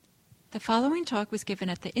The following talk was given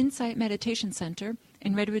at the Insight Meditation Center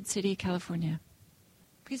in Redwood City, California.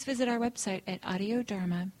 Please visit our website at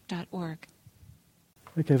audiodharma.org.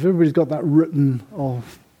 Okay, if everybody's got that written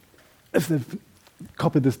off, if they've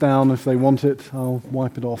copied this down, if they want it, I'll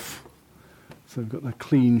wipe it off. So we've got a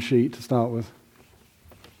clean sheet to start with.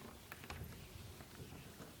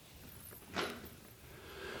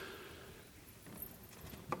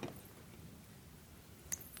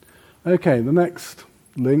 Okay, the next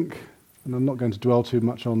link, and I'm not going to dwell too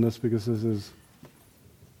much on this because this is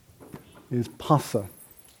phassa,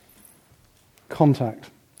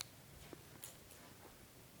 contact.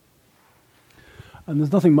 And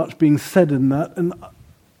there's nothing much being said in that, and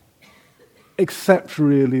except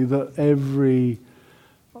really that every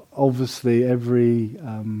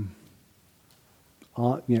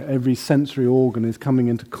sensory organ is coming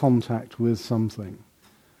into contact with something.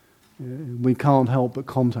 We can't help but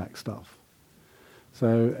contact stuff.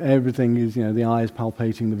 So everything is, the eye is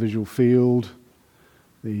palpating the visual field,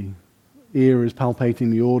 the ear is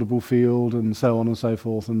palpating the audible field, and so on and so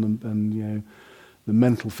forth, and the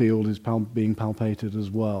mental field is being palpated as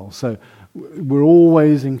well. So we're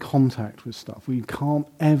always in contact with stuff. We can't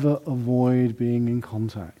ever avoid being in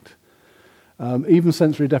contact. Even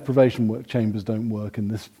sensory deprivation chambers don't work in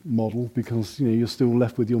this model because you're still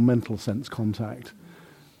left with your mental sense contact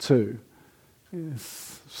too.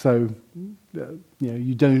 Yes. So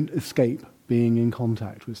you don't escape being in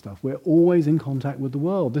contact with stuff. We're always in contact with the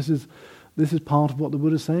world. This is part of what the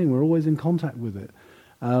Buddha is saying. We're always in contact with it.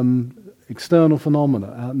 External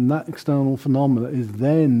phenomena, and that external phenomena is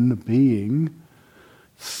then being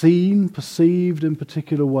seen, perceived in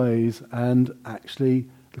particular ways, and actually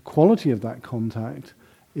the quality of that contact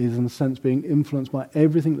is in a sense being influenced by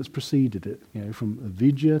everything that's preceded it, from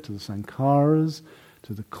avidya to the sankharas,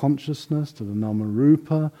 to the consciousness, to the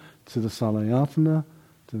nama-rupa, to the salayatana,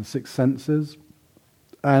 to the six senses,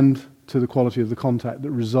 and to the quality of the contact that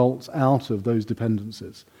results out of those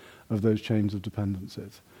dependencies, of those chains of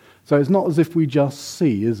dependencies. So it's not as if we just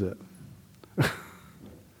see, is it?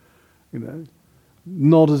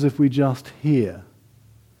 Not as if we just hear.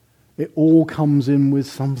 It all comes in with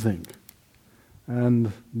something.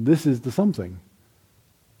 And this is the something.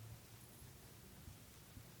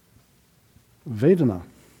 Vedana.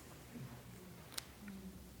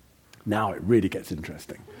 Now it really gets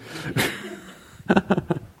interesting.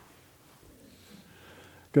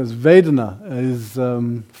 Because Vedana is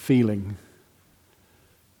feeling.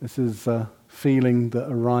 This is feeling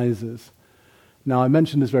that arises. Now I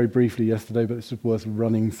mentioned this very briefly yesterday, but it's just worth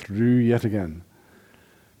running through yet again.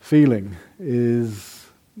 Feeling is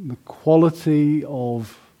the quality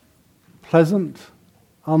of pleasant,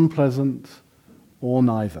 unpleasant, or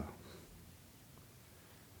neither.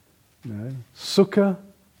 Sukha,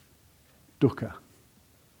 dukkha.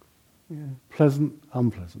 Pleasant,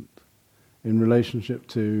 unpleasant. In relationship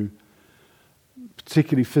to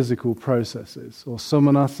particularly physical processes, or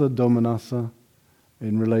somanassa, domanassa,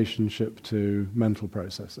 in relationship to mental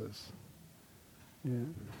processes.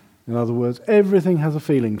 In other words, everything has a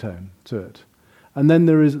feeling tone to it. And then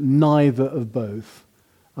there is neither of both.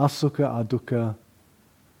 Asukha, adukkha,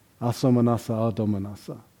 asomanassa,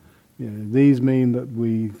 adomanassa. These mean that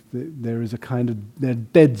there is they're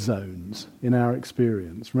dead zones in our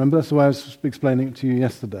experience. Remember, that's the way I was explaining it to you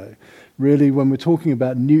yesterday. Really, when we're talking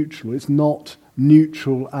about neutral, it's not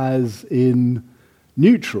neutral as in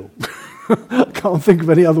neutral. I can't think of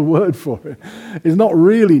any other word for it. It's not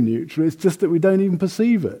really neutral, it's just that we don't even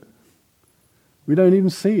perceive it. We don't even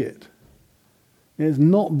see it. It's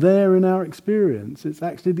not there in our experience. It's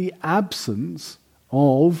actually the absence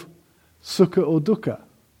of sukha or dukkha.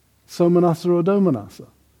 Somanassa or domanassa.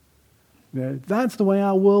 That's the way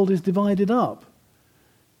our world is divided up.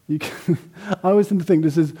 I always tend to think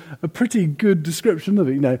this is a pretty good description of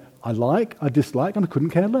it. I like, I dislike, and I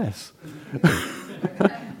couldn't care less.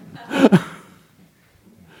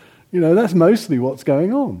 That's mostly what's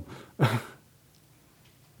going on.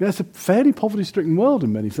 It's a fairly poverty-stricken world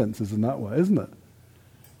in many senses in that way, isn't it?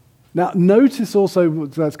 Now, notice also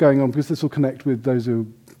what's that's going on, because this will connect with those who are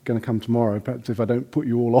going to come tomorrow, perhaps if I don't put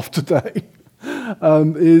you all off today,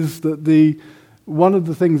 is that one of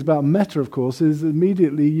the things about metta, of course, is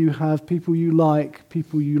immediately you have people you like,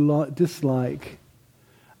 dislike,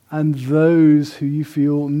 and those who you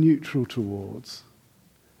feel neutral towards.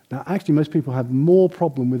 Now, actually, most people have more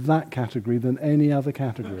problem with that category than any other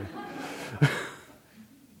category.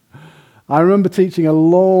 I remember teaching a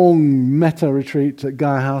long metta retreat at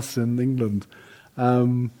Gaia House in England,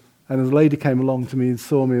 and a lady came along to me and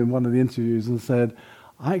saw me in one of the interviews and said,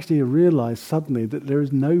 I actually realised suddenly that there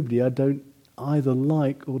is nobody I don't either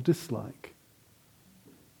like or dislike.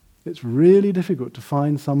 It's really difficult to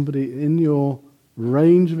find somebody in your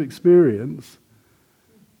range of experience.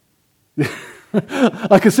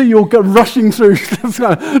 I can see you're rushing through,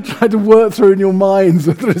 trying to work through in your minds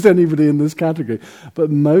if there's anybody in this category. But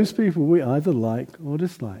most people we either like or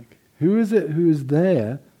dislike. Who is it who is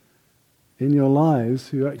there in your lives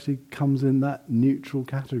who actually comes in that neutral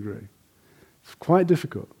category? It's quite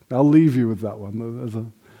difficult. I'll leave you with that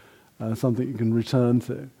one as something you can return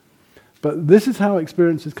to. But this is how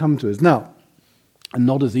experiences come to us. Now, and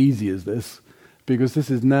not as easy as this, because this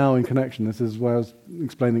is now in connection, this is where I was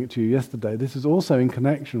explaining it to you yesterday, this is also in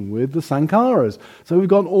connection with the Sankharas. So we've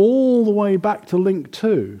gone all the way back to link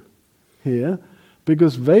 2 here,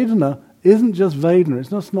 because Vedana isn't just Vedana, it's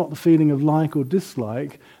just not the feeling of like or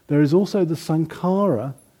dislike, there is also the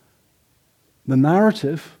Sankhara, the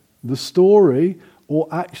narrative, the story, or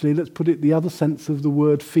actually, let's put it the other sense of the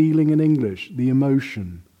word feeling in English, the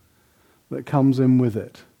emotion that comes in with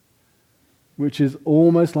it, which is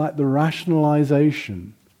almost like the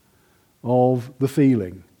rationalization of the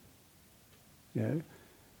feeling. You know?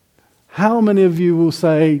 How many of you will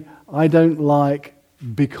say, I don't like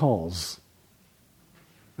because?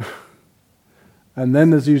 And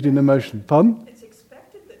then there's usually an emotion. Pardon? It's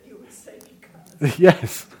expected that you would say because.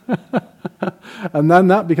 Yes. And then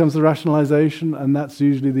that becomes the rationalization, and that's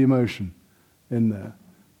usually the emotion in there.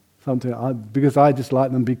 Because I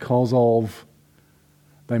dislike them because of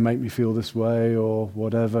they make me feel this way or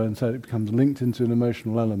whatever, and so it becomes linked into an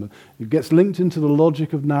emotional element. It gets linked into the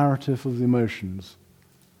logic of narrative of the emotions.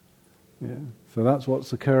 Yeah. So that's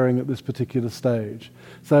what's occurring at this particular stage.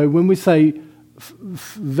 So when we say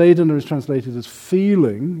Vedana is translated as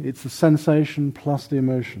feeling, it's the sensation plus the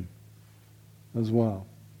emotion as well.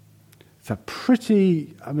 It's a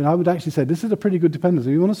pretty, I would actually say this is a pretty good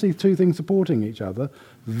dependency. You want to see two things supporting each other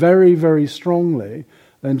very, very strongly,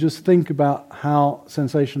 then just think about how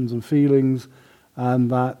sensations and feelings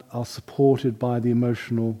and that are supported by the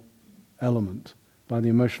emotional element, by the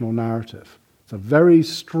emotional narrative. It's a very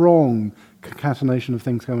strong concatenation of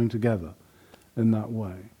things coming together in that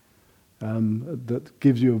way that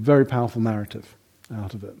gives you a very powerful narrative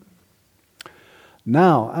out of it.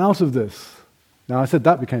 Now, out of this, now I said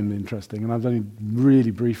that became interesting, and I've only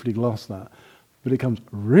really briefly glossed that, but it becomes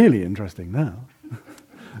really interesting now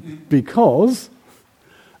because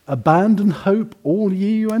abandon hope, all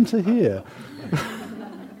ye who enter here.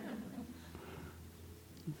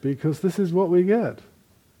 Because this is what we get.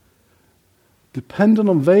 Dependent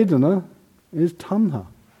on Vedana is tanha.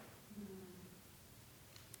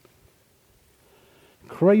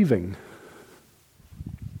 Craving.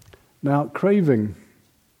 Now, craving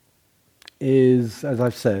is, as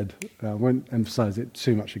I've said, I won't emphasize it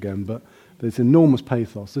too much again, but there's enormous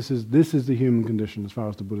pathos. This is the human condition as far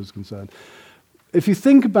as the Buddha is concerned. If you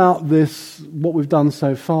think about this, what we've done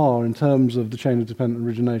so far in terms of the chain of dependent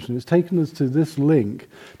origination, it's taken us to this link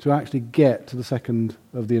to actually get to the second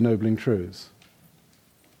of the ennobling truths.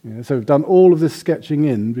 So we've done all of this sketching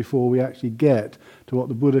in before we actually get to what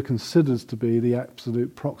the Buddha considers to be the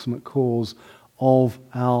absolute proximate cause of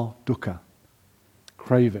our dukkha,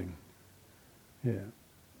 craving. Here.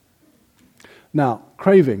 Now,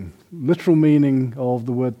 craving, literal meaning of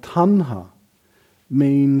the word tanha,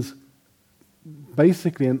 means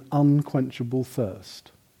basically an unquenchable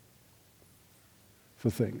thirst for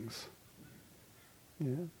things.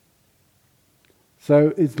 Yeah.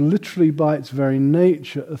 So it's literally by its very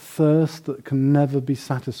nature a thirst that can never be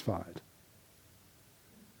satisfied.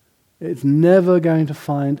 It's never going to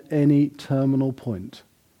find any terminal point.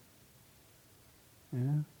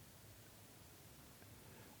 Yeah.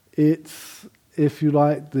 It's, if you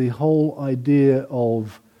like, the whole idea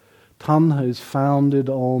of tanha is founded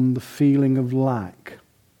on the feeling of lack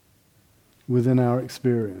within our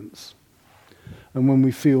experience. And when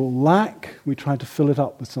we feel lack, we try to fill it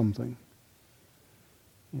up with something.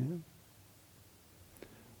 Yeah.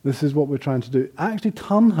 This is what we're trying to do. Actually,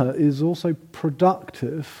 tanha is also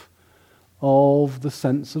productive of the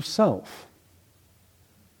sense of self.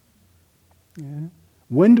 Yeah.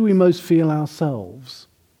 When do we most feel ourselves?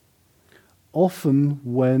 Often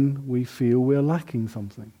when we feel we're lacking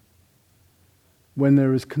something. When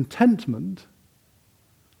there is contentment,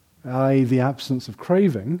 i.e. the absence of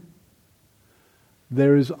craving,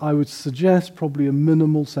 there is, I would suggest, probably a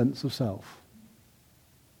minimal sense of self.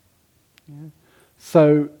 Yeah.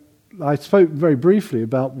 So I spoke very briefly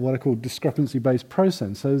about what I call discrepancy-based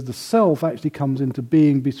process. So the self actually comes into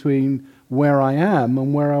being between where I am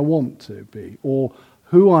and where I want to be, or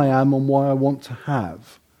who I am and what I want to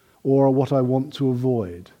have, or what I want to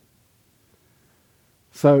avoid.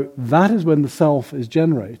 So that is when the self is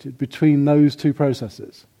generated between those two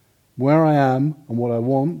processes. Where I am and what I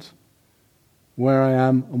want, where I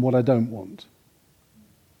am and what I don't want.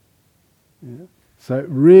 Yeah? So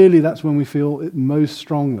really that's when we feel it most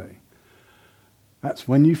strongly. That's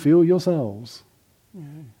when you feel yourselves. Yeah.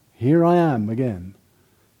 Here I am again,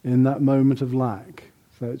 in that moment of lack.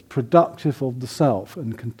 So it's productive of the self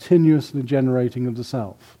and continuously generating of the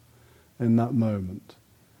self in that moment.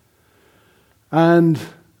 And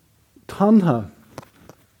tanha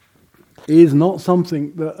is not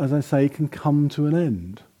something that, as I say, can come to an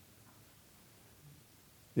end.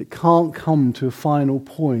 It can't come to a final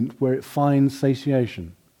point where it finds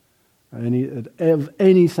satiation of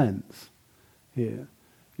any sense here.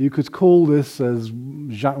 You could call this, as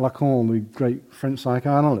Jacques Lacan, the great French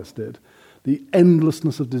psychoanalyst, did, the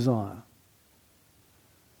endlessness of desire.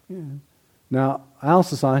 Yeah. Now, our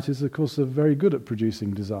societies, of course, are very good at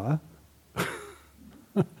producing desire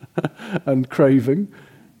and craving.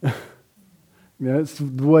 It's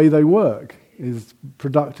the way they work is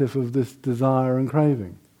productive of this desire and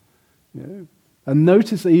craving. And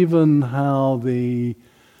notice even how the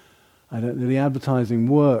advertising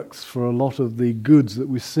works for a lot of the goods that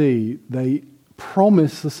we see. They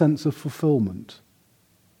promise a sense of fulfillment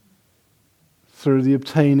through the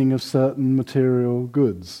obtaining of certain material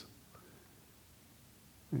goods.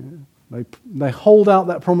 They hold out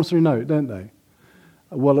that promissory note, don't they?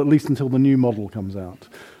 Well, at least until the new model comes out.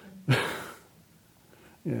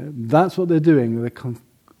 That's what they're doing. They're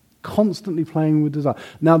constantly playing with desire.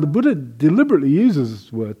 Now, the Buddha deliberately uses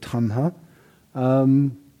the word tanha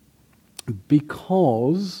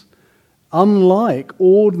because, unlike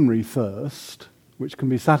ordinary thirst, which can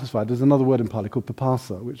be satisfied, there's another word in Pali called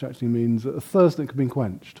pipasa, which actually means a thirst that can be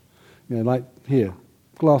quenched. Like here,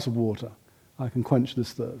 glass of water. I can quench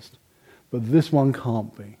this thirst. But this one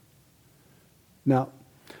can't be. Now,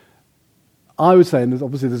 I would say, and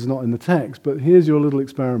obviously this is not in the text, but here's your little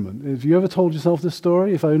experiment. Have you ever told yourself this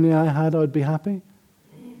story? If only I had, I'd be happy?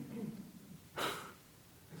 I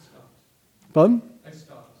stopped. Pardon? I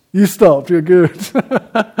stopped. You stopped, you're good.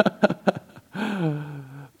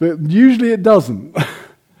 But usually it doesn't.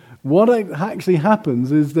 What actually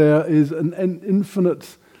happens is there is an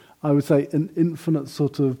infinite, I would say, an infinite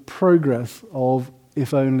sort of progress of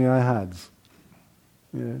if only I hads.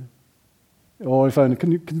 Yeah. Or if only,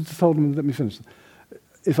 can you just hold on, let me finish.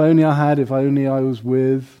 If only I had, if only I was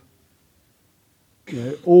with.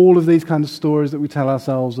 All of these kind of stories that we tell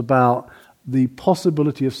ourselves about the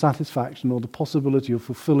possibility of satisfaction or the possibility of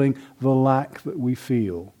fulfilling the lack that we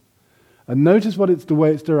feel. And notice the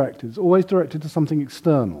way it's directed. It's always directed to something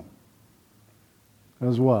external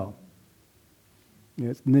as well.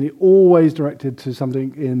 It's nearly always directed to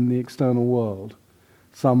something in the external world.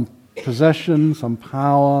 Some possession, some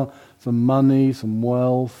power, some money, some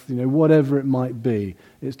wealth, whatever it might be.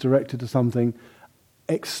 It's directed to something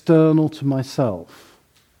external to myself.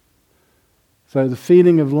 So the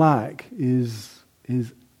feeling of lack is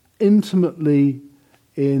intimately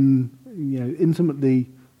intimately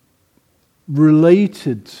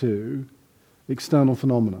related to external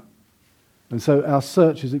phenomena. And so our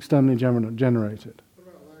search is externally generated. What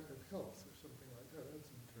about lack of health or something like that? That's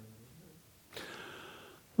internal, isn't it?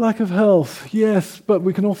 Lack of health, yes, but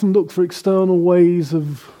we can often look for external ways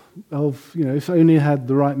of if I only had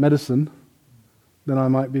the right medicine, then I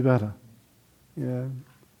might be better. Yeah,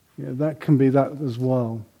 that can be that as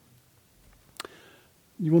well.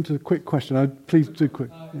 You want a quick question? Please do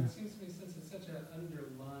quick. It seems to me, since it's such an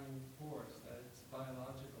underlying force, that it's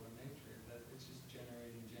biological in nature, that it's just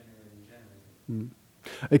generating.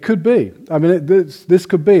 It could be. I mean, this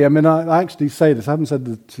could be. I mean, I actually say this. I haven't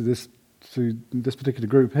said to this particular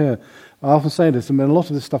group here. I often say this. I mean, a lot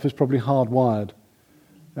of this stuff is probably hardwired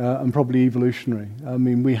and probably evolutionary. I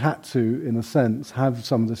mean, we had to, in a sense, have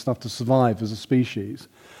some of this stuff to survive as a species.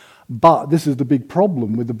 But this is the big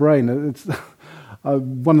problem with the brain. It's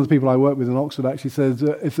one of the people I work with in Oxford actually says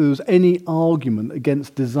if there was any argument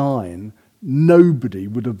against design, nobody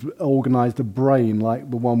would have organised a brain like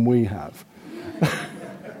the one we have.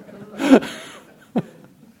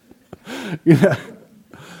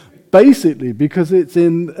 Basically, because it's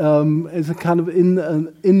it's a kind of in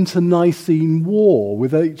an internecine war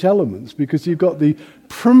with each elements. Because you've got the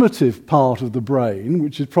primitive part of the brain,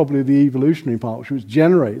 which is probably the evolutionary part, which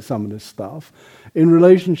generates some of this stuff, in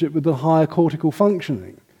relationship with the higher cortical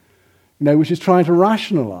functioning, which is trying to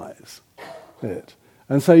rationalize it.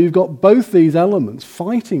 And so you've got both these elements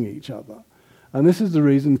fighting each other. And this is the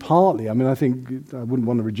reason, partly, I mean, I think, I wouldn't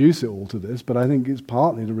want to reduce it all to this, but I think it's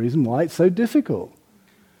partly the reason why it's so difficult,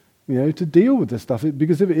 to deal with this stuff.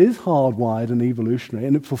 Because if it is hardwired and evolutionary,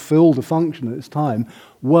 and it fulfilled a function at its time,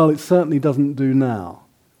 well, it certainly doesn't do now,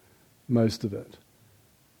 most of it.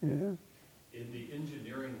 Yeah. In the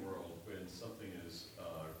engineering world, when something is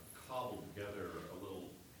cobbled together a little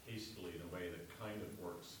hastily in a way that kind of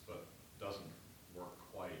works but doesn't work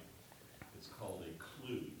quite, it's called a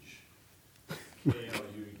kludge.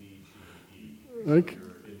 K-L-U-D-G-E. Okay.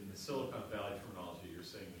 In the Silicon Valley terminology, you're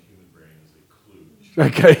saying the human brain is a kludge.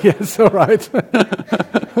 Okay, yes, all right.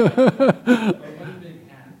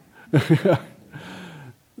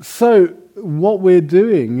 So what we're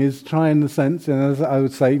doing is trying, in a sense, and as I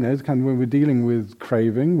would say, kind of when we're dealing with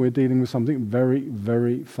craving, we're dealing with something very,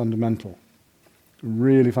 very fundamental,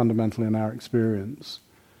 really fundamental in our experience.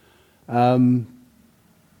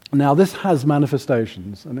 Now, this has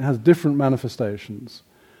manifestations, and it has different manifestations.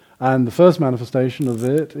 And the first manifestation of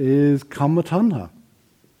it is kama tanha.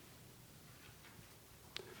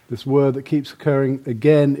 This word that keeps occurring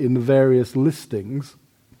again in the various listings.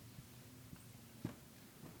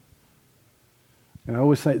 And I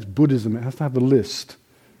always say it's Buddhism, it has to have a list.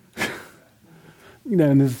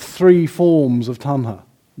 And there's 3 forms of tanha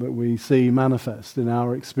that we see manifest in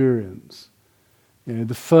our experience.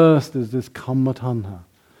 The first is this kama tanha,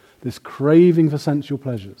 this craving for sensual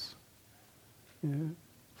pleasures,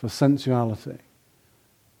 for sensuality.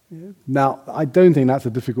 Now, I don't think that's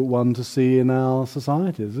a difficult one to see in our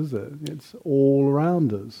societies, is it? It's all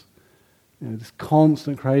around us. This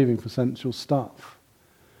constant craving for sensual stuff.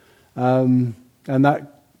 And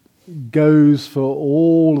that goes for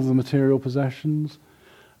all of the material possessions.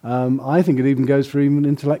 I think it even goes for even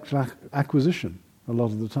intellectual acquisition a lot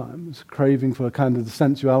of the time. It's a craving for kind of the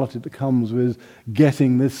sensuality that comes with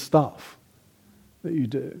getting this stuff that you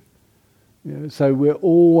do. So we're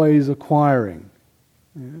always acquiring.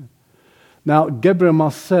 Now, Gabriel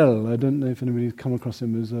Marcel, I don't know if anybody's come across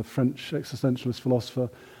him, as a French existentialist philosopher,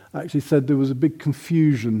 actually said there was a big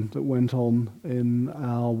confusion that went on in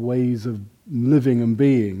our ways of living and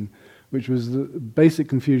being, which was the basic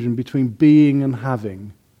confusion between being and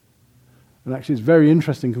having. And actually it's a very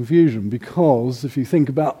interesting confusion, because if you think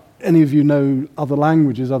about, any of you know other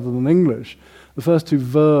languages other than English, the first 2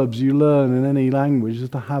 verbs you learn in any language is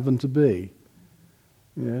to have and to be.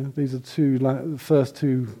 These are the first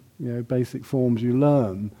 2 basic forms you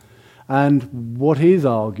learn. And what he's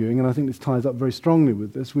arguing, and I think this ties up very strongly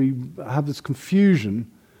with this, we have this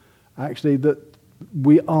confusion, actually, that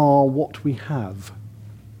we are what we have.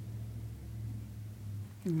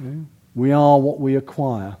 We are what we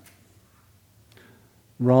acquire,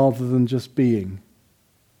 rather than just being.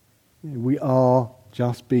 We are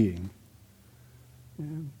just being.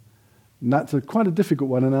 And that's quite a difficult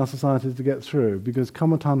one in our society to get through, because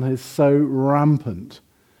kama tanha is so rampant.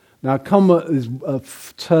 Now, kama is a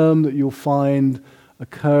term that you'll find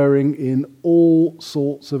occurring in all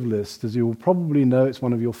sorts of lists. As you'll probably know, it's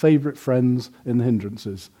one of your favourite friends in the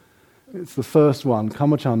hindrances. It's the first one,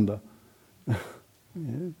 kama chanda.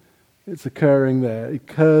 It's occurring there. It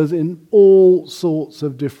occurs in all sorts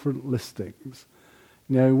of different listings.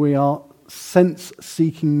 We are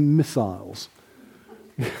sense-seeking missiles.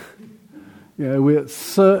 We're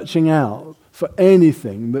searching out for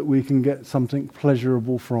anything that we can get something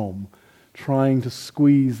pleasurable from, trying to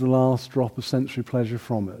squeeze the last drop of sensory pleasure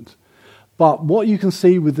from it. But what you can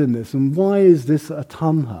see within this, and why is this a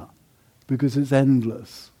tanha? Because it's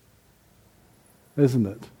endless, isn't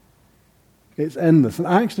it? It's endless, and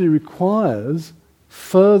actually requires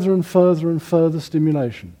further and further and further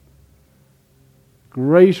stimulation.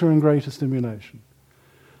 Greater and greater stimulation.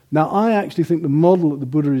 Now, I actually think the model that the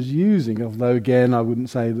Buddha is using, although again I wouldn't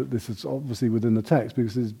say that this is obviously within the text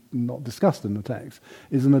because it's not discussed in the text,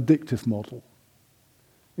 is an addictive model.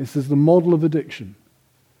 This is the model of addiction,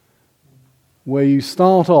 where you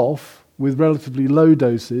start off with relatively low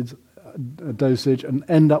dosage and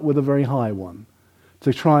end up with a very high one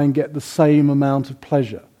to try and get the same amount of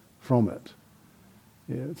pleasure from it.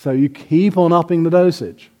 So you keep on upping the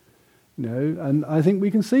dosage, and I think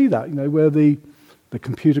we can see that, where the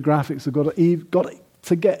computer graphics have got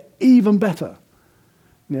to get even better.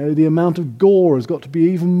 The amount of gore has got to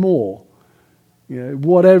be even more.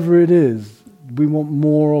 Whatever it is, we want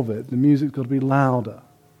more of it. The music's got to be louder.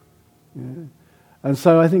 And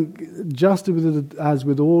so I think just as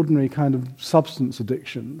with ordinary kind of substance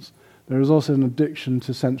addictions, there is also an addiction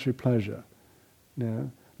to sensory pleasure.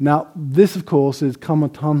 Now, this, of course, is kama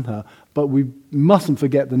tanha, but we mustn't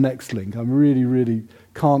forget the next link. I really, really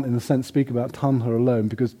can't, in a sense, speak about tanha alone,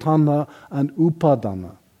 because tanha and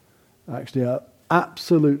upadana actually are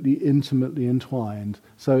absolutely intimately entwined.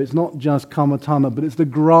 So it's not just kama tanha, but it's the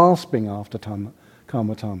grasping after kama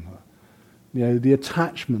tanha. The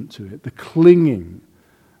attachment to it, the clinging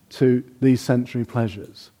to these sensory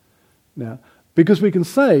pleasures. Now, because we can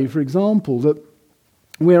say, for example, that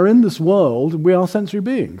we are in this world, we are sensory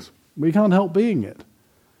beings. We can't help being it.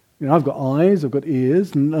 I've got eyes, I've got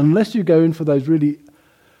ears, and unless you go in for those really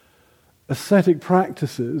ascetic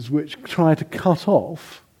practices which try to cut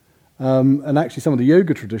off, and actually some of the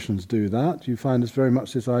yoga traditions do that, you find this very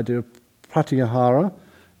much this idea of pratyahara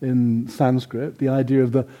in Sanskrit, the idea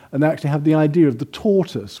of and actually have the idea of the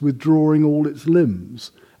tortoise withdrawing all its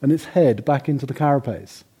limbs and its head back into the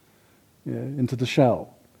carapace, into the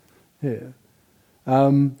shell here.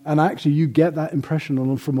 And actually you get that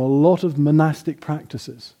impression from a lot of monastic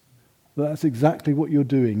practices. That's exactly what you're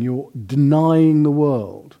doing. You're denying the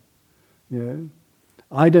world.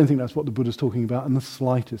 I don't think that's what the Buddha's talking about in the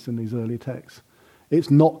slightest in these early texts.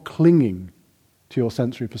 It's not clinging to your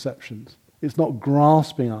sensory perceptions. It's not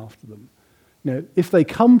grasping after them. If they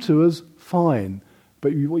come to us, fine.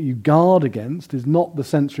 But what you guard against is not the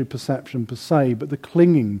sensory perception per se, but the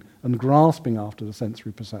clinging and grasping after the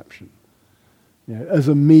sensory perception. As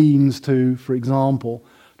a means to, for example,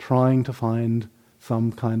 trying to find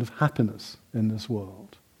some kind of happiness in this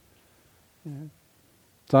world.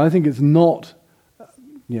 So I think it's not,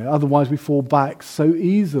 otherwise we fall back so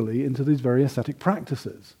easily into these very ascetic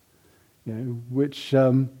practices, which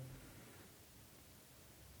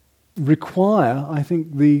require, I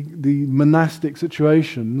think, the monastic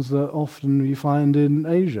situations that often you find in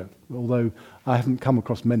Asia, although I haven't come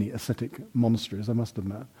across many ascetic monasteries, I must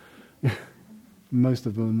admit. Most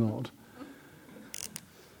of them are not.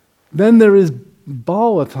 Then there is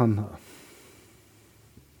bhava tanha.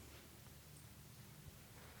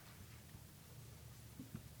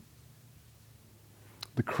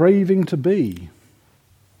 The craving to be.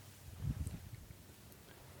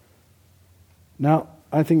 Now,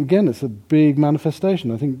 I think, again, it's a big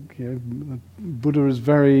manifestation. I think Buddha is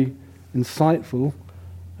very insightful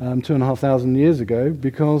 2,500 years ago,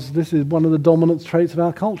 because this is one of the dominant traits of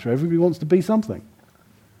our culture. Everybody wants to be something.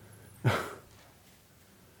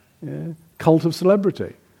 Cult of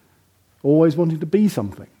celebrity. Always wanting to be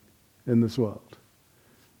something in this world.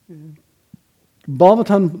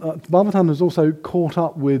 Bhavatanha is also caught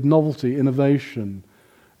up with novelty, innovation,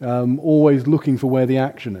 always looking for where the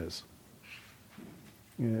action is.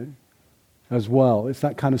 As well. It's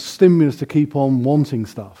that kind of stimulus to keep on wanting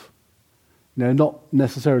stuff. Not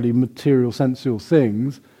necessarily material, sensual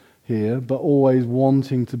things here, but always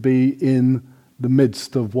wanting to be in the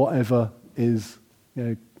midst of whatever is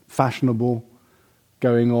fashionable,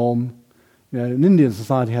 going on. In Indian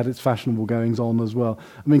society had its fashionable goings on as well.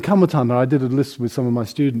 I mean, Kammatthana, I did a list with some of my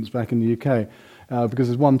students back in the UK, because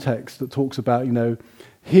there's one text that talks about,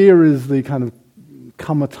 here is the kind of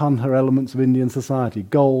Kammatthana elements of Indian society: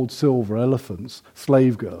 gold, silver, elephants,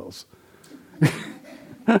 slave girls.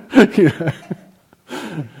 These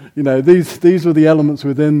were the elements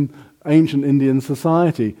within ancient Indian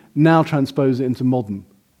society. Now transpose it into modern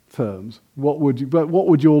terms. What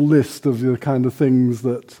would your list of the kind of things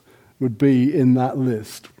that would be in that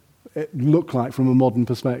list look like from a modern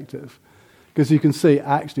perspective? Because you can see,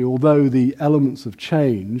 actually, although the elements have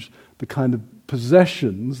changed, the kind of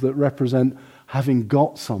possessions that represent having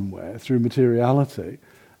got somewhere through materiality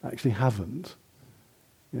actually haven't.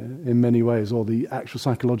 In many ways, or the actual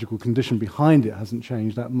psychological condition behind it hasn't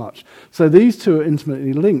changed that much. So these two are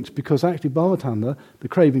intimately linked, because actually bhavatanha, the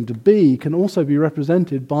craving to be, can also be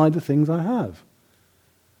represented by the things I have.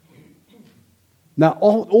 Now,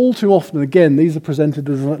 all too often, again, these are presented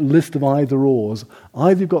as a list of either-ors.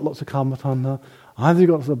 Either you've got lots of kammatthana, either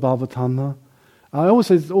you've got lots of bhavatanha. I always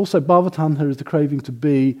say also bhavatanha is the craving to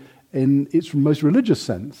be in its most religious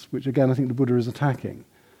sense, which again I think the Buddha is attacking.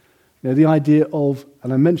 The idea of,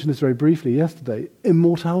 and I mentioned this very briefly yesterday,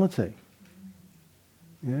 immortality.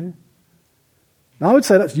 Now, I would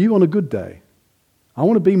say that's you on a good day. I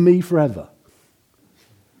want to be me forever.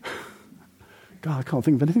 God, I can't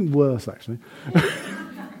think of anything worse, actually.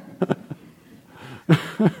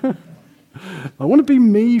 I want to be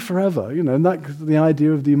me forever, and that's the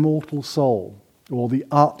idea of the immortal soul, or the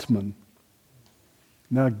Atman.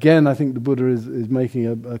 Now, again, I think the Buddha is making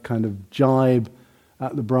a kind of jibe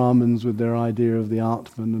at the Brahmins with their idea of the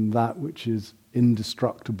Atman and that which is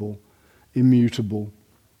indestructible, immutable.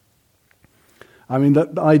 I mean,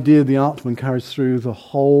 that idea of the Atman carries through the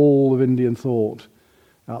whole of Indian thought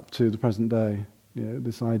up to the present day.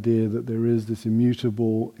 This idea that there is this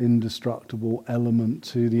immutable, indestructible element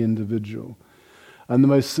to the individual. And the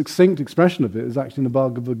most succinct expression of it is actually in the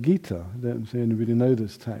Bhagavad Gita. I don't see anybody know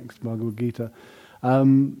this text, Bhagavad Gita.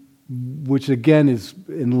 Which again is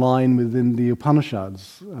in line within the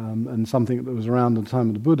Upanishads, and something that was around at the time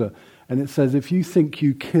of the Buddha. And it says, if you think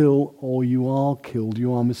you kill or you are killed,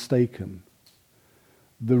 you are mistaken.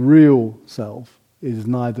 The real self is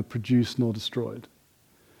neither produced nor destroyed.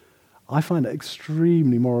 I find it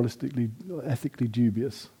extremely moralistically, ethically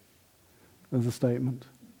dubious as a statement.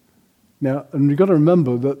 Now, and you've got to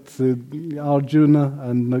remember that Arjuna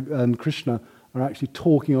and Krishna are actually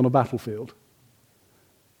talking on a battlefield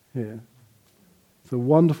here. It's a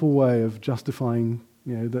wonderful way of justifying,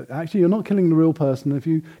 that actually you're not killing the real person. If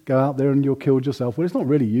you go out there and you're killed yourself, well, it's not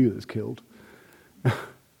really you that's killed.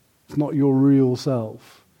 It's not your real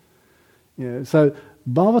self. So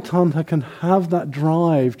Bhavatanha can have that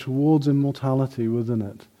drive towards immortality within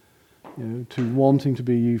it, to wanting to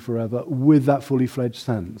be you forever with that fully fledged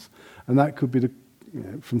sense. And that could be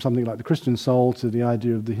from something like the Christian soul to the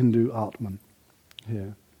idea of the Hindu Atman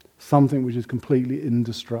here. Something which is completely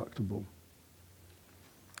indestructible.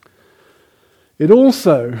 It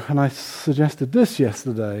also, and I suggested this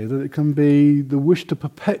yesterday, that it can be the wish to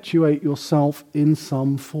perpetuate yourself in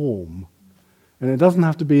some form. And it doesn't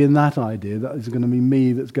have to be in that idea that it's going to be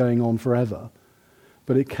me that's going on forever.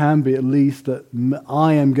 But it can be at least that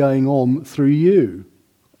I am going on through you,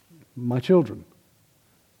 my children,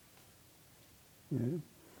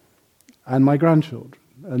 and my grandchildren,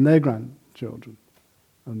 and their grandchildren.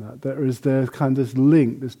 And that there's kind of this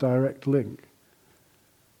link, this direct link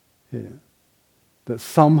here. That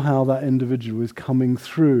somehow that individual is coming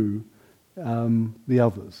through the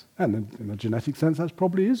others. And in a genetic sense, that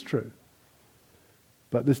probably is true.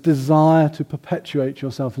 But this desire to perpetuate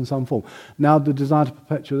yourself in some form. Now, the desire to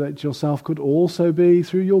perpetuate yourself could also be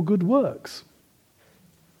through your good works.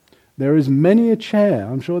 There is many a chair,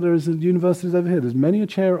 I'm sure there is at universities over here, there's many a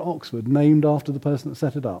chair at Oxford named after the person that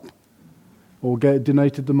set it up, or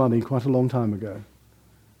donated the money quite a long time ago.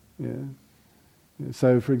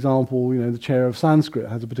 So, for example, the chair of Sanskrit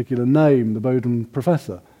has a particular name, the Bowdoin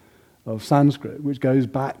Professor of Sanskrit, which goes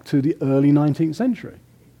back to the early 19th century.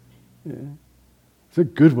 It's a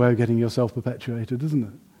good way of getting yourself perpetuated,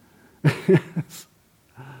 isn't it?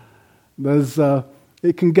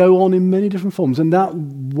 It can go on in many different forms. And that,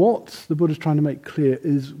 what the Buddha is trying to make clear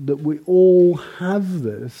is that we all have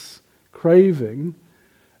this craving,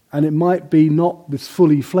 and it might be not this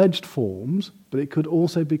fully fledged forms, but it could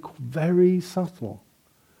also be very subtle,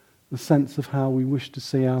 the sense of how we wish to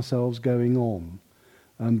see ourselves going on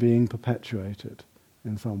and being perpetuated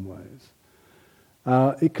in some ways.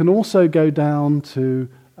 It can also go down to,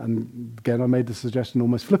 and again I made the suggestion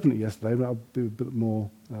almost flippantly yesterday, but I'll be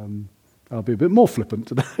a bit more flippant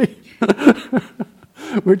today,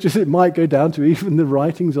 which is it might go down to even the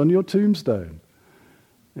writings on your tombstone.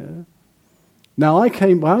 Now I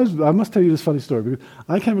must tell you this funny story, because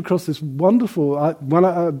I came across this wonderful, I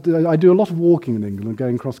do a lot of walking in England,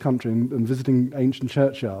 going cross country and visiting ancient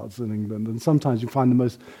churchyards in England, and sometimes you find the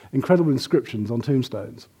most incredible inscriptions on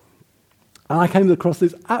tombstones. And I came across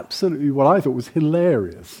this absolutely, what I thought was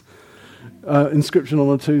hilarious, inscription on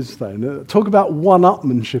a tombstone. Talk about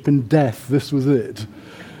one-upmanship in death, this was it.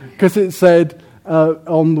 Because it said,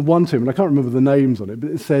 on the one tomb, and I can't remember the names on it, but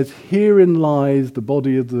it says, "Herein lies the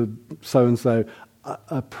body of the so-and-so,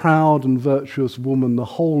 a proud and virtuous woman the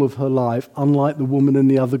whole of her life, unlike the woman in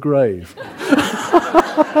the other grave."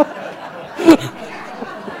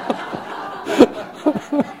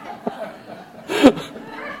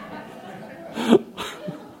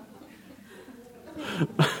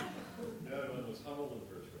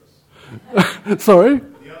 Sorry? The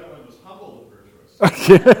other one was humble and virtuous.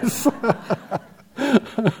 Yes.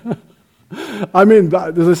 I mean,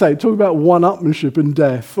 as I say, talk about one-upmanship in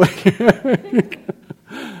death.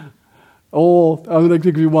 Or, I'm going to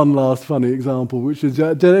give you one last funny example, which is,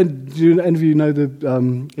 do any of you know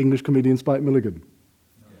the English comedian Spike Milligan?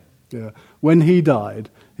 Yeah. When he died,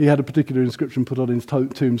 he had a particular inscription put on his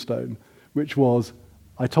tombstone, which was,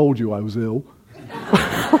 "I told you I was ill."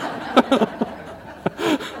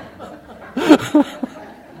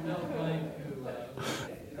 Mel Blanc, who was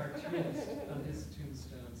a cartoonist, on his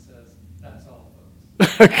tombstone says, "That's all,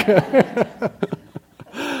 folks."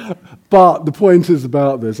 But the point is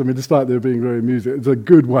about this, I mean, despite there being very music, it's a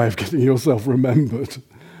good way of getting yourself remembered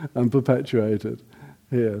and perpetuated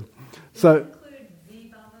here. So,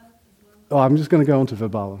 Include Vibhava as well? I'm just going to go on to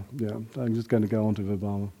Vibhava. Yeah, I'm just going to go on to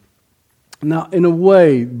Vibhava. Now, in a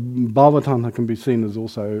way, Bhavatanha can be seen as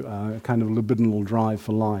also a kind of libidinal drive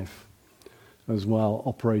for life as well,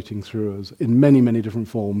 operating through us in many, many different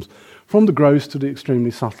forms, from the gross to the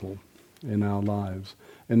extremely subtle in our lives,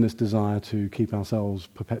 in this desire to keep ourselves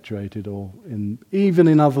perpetuated or even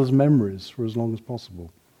in others' memories for as long as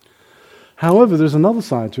possible. However, there's another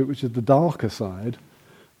side to it, which is the darker side,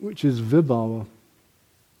 which is Vibhava.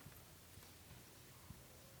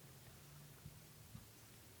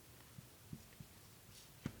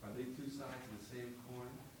 Are they two sides of the same coin?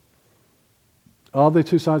 Are they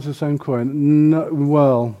two sides of the same coin? No,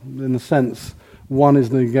 well, in a sense, one is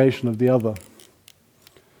the negation of the other.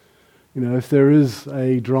 If there is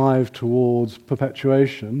a drive towards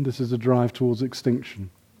perpetuation, this is a drive towards extinction.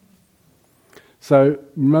 So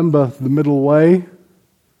remember the middle way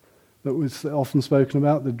that was often spoken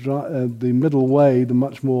about, the middle way, the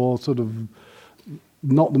much more sort of,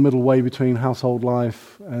 not the middle way between household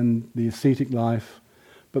life and the ascetic life,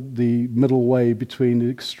 but the middle way between the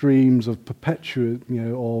extremes of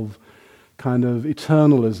of kind of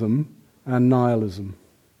eternalism and nihilism.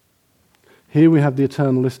 Here we have the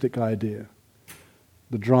eternalistic idea,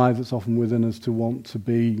 the drive that's often within us to want to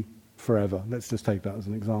be forever. Let's just take that as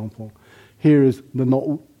an example. Here is the not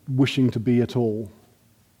wishing to be at all.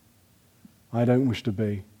 I don't wish to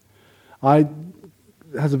be. It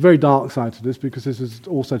has a very dark side to this because this is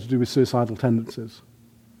also to do with suicidal tendencies.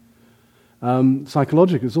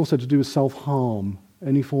 Psychologically, it's also to do with self-harm,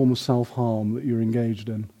 any form of self-harm that you're engaged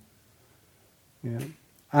in. Yeah.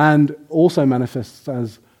 And also manifests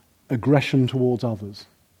as aggression towards others.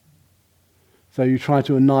 So you try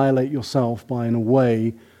to annihilate yourself by, in a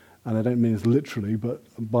way, and I don't mean this literally, but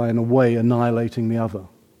by, in a way, annihilating the other.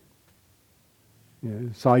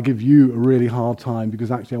 So I give you a really hard time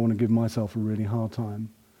because actually I want to give myself a really hard time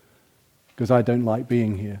because I don't like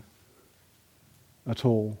being here at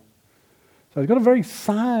all. So it's got a very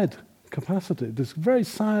sad capacity. There's a very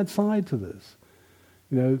sad side to this.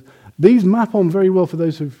 These map on very well, for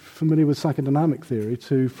those who are familiar with psychodynamic theory,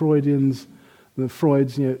 to Freud's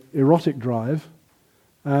erotic drive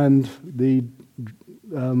and the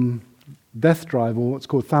death drive, or what's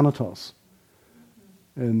called thanatos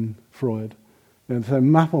in Freud. And so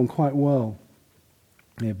map on quite well.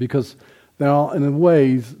 Because there are, in a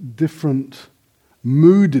ways, different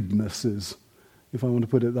moodednesses, if I want to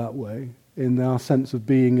put it that way, in our sense of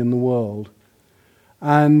being in the world.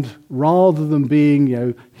 And rather than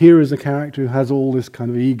being, here is a character who has all this kind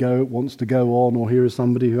of ego, wants to go on, or here is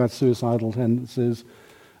somebody who has suicidal tendencies,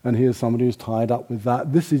 and here's somebody who's tied up with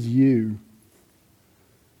that. This is you.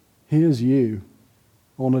 Here's you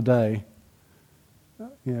on a day.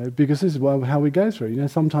 Because this is how we go through.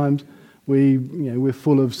 Sometimes we're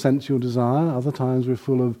full of sensual desire. Other times we're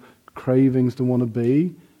full of cravings to want to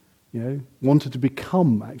be. Wanted to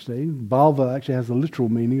become, actually. Bhava actually has the literal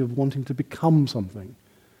meaning of wanting to become something.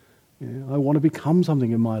 I want to become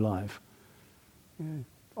something in my life.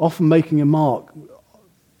 Often making a mark.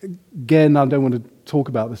 Again, I don't want to talk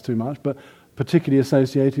about this too much, but particularly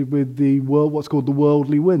associated with the world, what's called the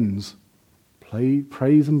worldly winds.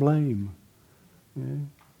 Praise and blame. And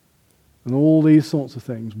all these sorts of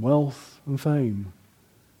things. Wealth and fame.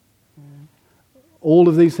 All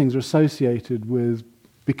of these things are associated with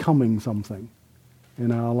becoming something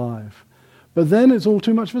in our life. But then it's all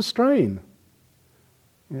too much of a strain.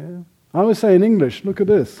 I always say in English, look at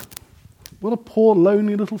this. What a poor,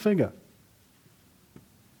 lonely little figure.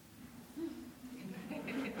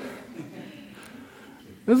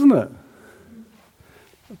 Isn't it?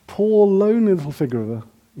 A poor, lonely little figure of a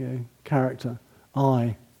character.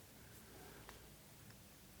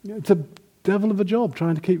 It's a devil of a job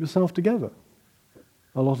trying to keep yourself together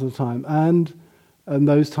a lot of the time. And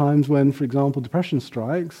those times when, for example, depression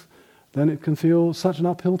strikes, then it can feel such an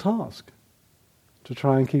uphill task to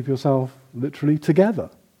try and keep yourself literally together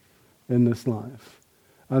in this life.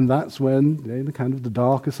 And that's when the kind of the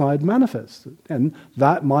darker side manifests. And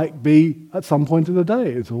that might be, at some point in the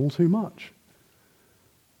day, it's all too much.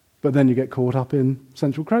 But then you get caught up in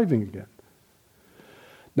sensual craving again.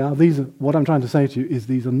 Now, what I'm trying to say to you is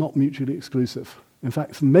these are not mutually exclusive. In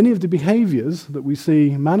fact, many of the behaviors that we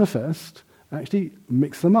see manifest actually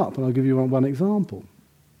mix them up. And I'll give you one example.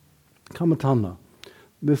 Kamatanha.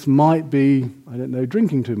 This might be,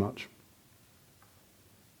 drinking too much.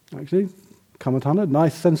 Actually, kamatanha,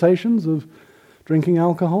 nice sensations of drinking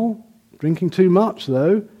alcohol. Drinking too much,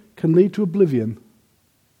 though, can lead to oblivion.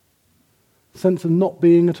 Sense of not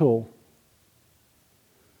being at all.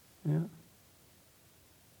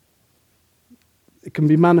 It can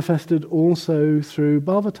be manifested also through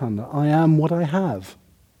bhavatanha. I am what I have.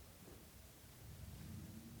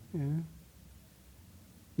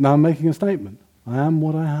 Now I'm making a statement. I am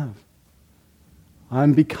what I have. I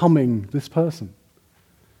am becoming this person.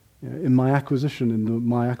 In my acquisition,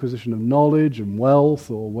 my acquisition of knowledge and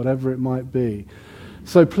wealth or whatever it might be.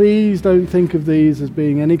 So please don't think of these as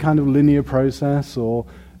being any kind of linear process or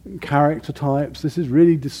character types. This is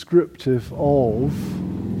really descriptive of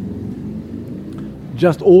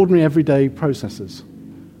just ordinary everyday processes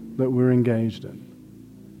that we're engaged in.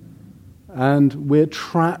 And we're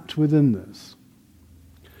trapped within this.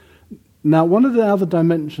 Now, one of the other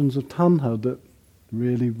dimensions of tanha that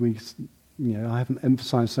really we I haven't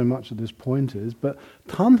emphasized so much at this point is, but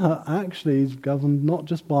tanha actually is governed not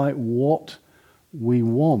just by what we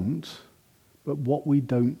want, but what we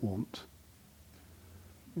don't want.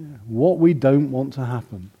 What we don't want to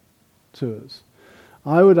happen to us.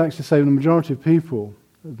 I would actually say the majority of people,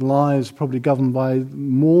 lives probably governed by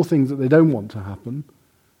more things that they don't want to happen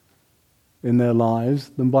in their lives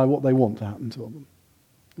than by what they want to happen to them.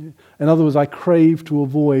 In other words, I crave to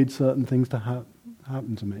avoid certain things to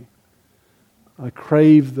happen to me. I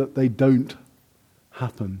crave that they don't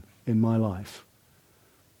happen in my life.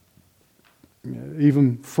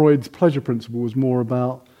 Even Freud's pleasure principle was more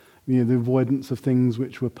about the avoidance of things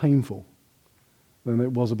which were painful than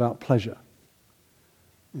it was about pleasure.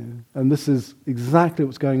 And this is exactly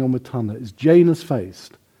what's going on with tanha. It's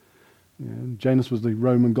Janus-faced. Janus was the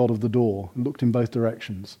Roman god of the door, and looked in both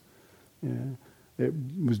directions. It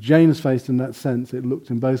was Janus-faced in that sense. It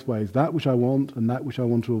looked in both ways, that which I want and that which I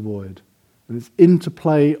want to avoid. And it's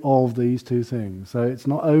interplay of these two things. So it's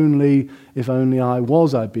not only, if only I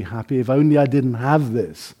was, I'd be happy. If only I didn't have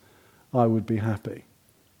this, I would be happy.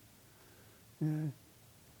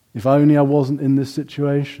 If only I wasn't in this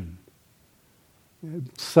situation.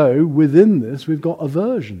 So within this, we've got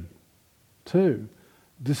aversion too.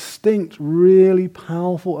 Distinct, really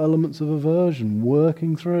powerful elements of aversion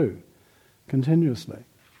working through continuously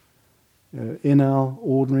in our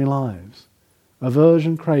ordinary lives.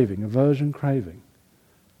 Aversion, craving, aversion, craving.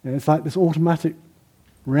 It's like this automatic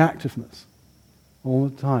reactiveness all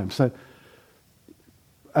the time. So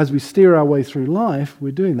as we steer our way through life,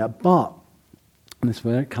 we're doing that. But, and this is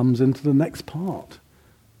where it comes into the next part,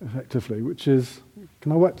 effectively, which is,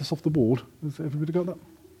 can I wipe this off the board? Has everybody got that?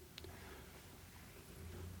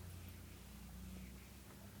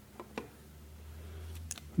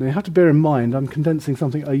 Now you have to bear in mind, I'm condensing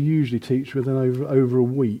something I usually teach within over a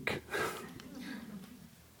week.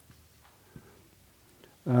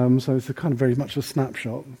 So it's a kind of very much a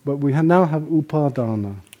snapshot. But we now have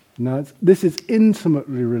upadana. Now this is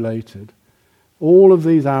intimately related. All of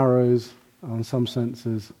these arrows, in some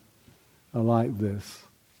senses, are like this.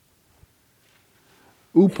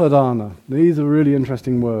 Upadana. These are really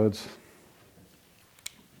interesting words.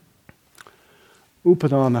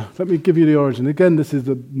 Upadana. Let me give you the origin. Again, this is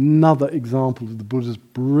another example of the Buddha's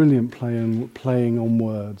brilliant playing on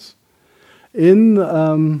words.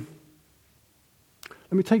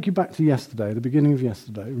 Let me take you back to yesterday, the beginning of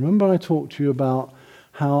yesterday. Remember I talked to you about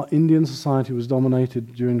how Indian society was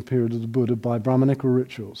dominated during the period of the Buddha by Brahmanical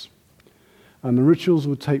rituals. And the rituals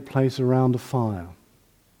would take place around a fire.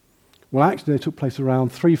 Well, actually, they took place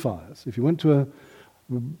around 3 fires. If you went to a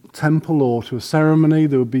temple or to a ceremony,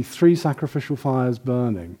 there would be 3 sacrificial fires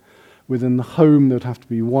burning. Within the home, there would have to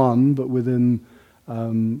be 1, but within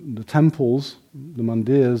the temples, the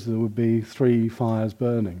mandirs, there would be 3 fires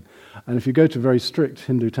burning. And if you go to very strict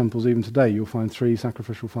Hindu temples even today, you'll find 3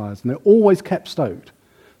 sacrificial fires. And they're always kept stoked.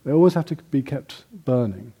 They always have to be kept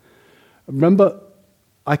burning. Remember,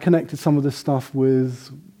 I connected some of this stuff with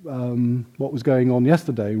what was going on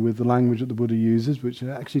yesterday with the language that the Buddha uses, which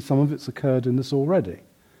actually some of it's occurred in this already.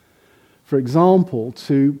 For example,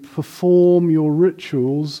 to perform your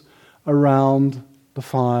rituals around the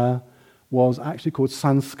fire was actually called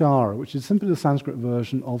sanskara, which is simply the Sanskrit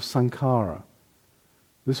version of sankara.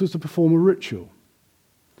 This was to perform a ritual.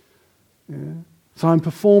 So I'm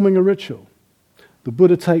performing a ritual. The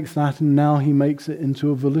Buddha takes that and now he makes it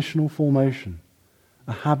into a volitional formation,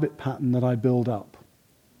 a habit pattern that I build up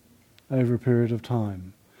over a period of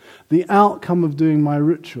time. The outcome of doing my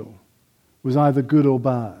ritual was either good or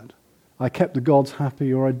bad. I kept the gods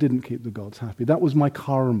happy or I didn't keep the gods happy. That was my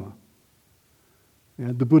karma.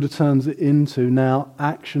 The Buddha turns it into now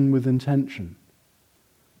action with intention.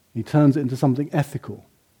 He turns it into something ethical.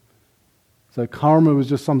 So karma was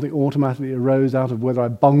just something automatically arose out of whether I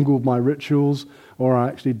bungled my rituals or I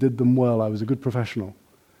actually did them well. I was a good professional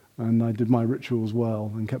and I did my rituals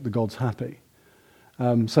well and kept the gods happy.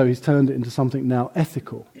 So he's turned it into something now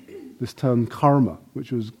ethical, this term karma,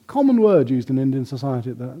 which was a common word used in Indian society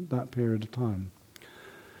at that period of time.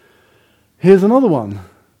 Here's another one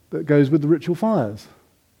that goes with the ritual fires,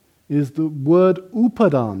 is the word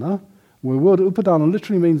upadana. Well, the word upadana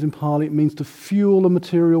literally means in Pali, it means to fuel a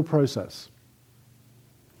material process,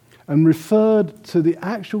 and referred to the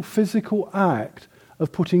actual physical act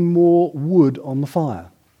of putting more wood on the fire.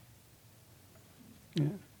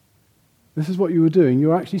 This is what you were doing. You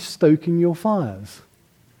were actually stoking your fires.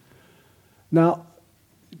 Now,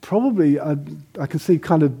 probably I can see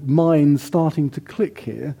kind of minds starting to click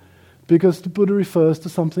here, because the Buddha refers to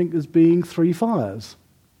something as being 3 fires.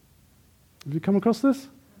 Have you come across this?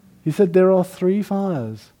 He said there are 3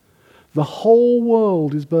 fires. The whole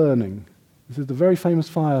world is burning This is the very famous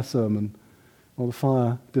fire sermon, or the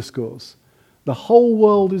fire discourse. The whole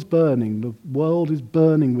world is burning. The world is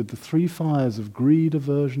burning with the three fires of greed,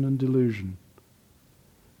 aversion, and delusion.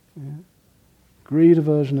 Yeah? Greed,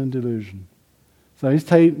 aversion, and delusion. So he's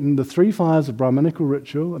taken the three fires of Brahminical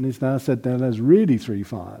ritual, and he's now said there's really three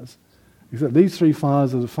fires. Except these three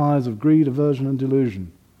fires are the fires of greed, aversion, and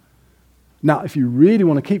delusion. Now, if you really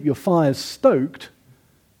want to keep your fires stoked,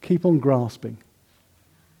 keep on grasping.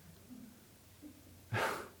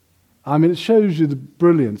 I mean, it shows you the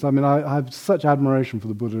brilliance. I mean, I have such admiration for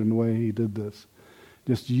the Buddha in the way he did this.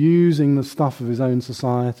 Just using the stuff of his own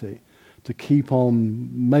society to keep on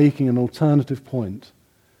making an alternative point.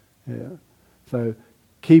 Yeah. So,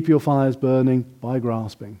 keep your fires burning by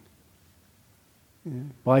grasping,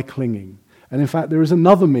 by clinging. And in fact, there is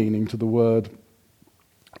another meaning to the word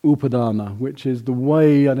upadana, which is the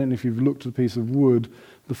way, I don't know if you've looked at a piece of wood,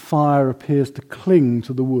 the fire appears to cling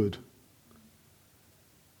to the wood.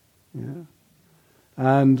 Yeah.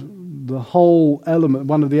 And the whole element,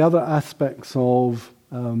 one of the other aspects of,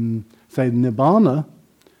 say, nibbana,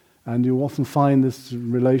 and you often find this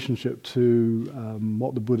relationship to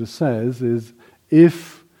what the Buddha says, is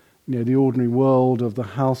if the ordinary world of the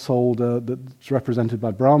householder that's represented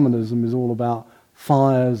by Brahmanism is all about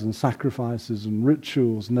fires and sacrifices and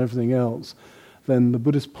rituals and everything else, then the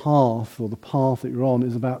Buddhist path, or the path that you're on,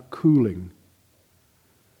 is about cooling.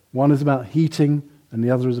 One is about heating, and the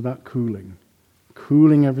other is about cooling.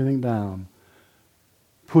 Cooling everything down.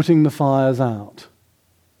 Putting the fires out.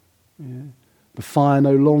 Yeah. The fire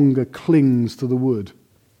no longer clings to the wood.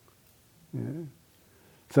 Yeah.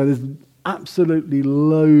 So there's absolutely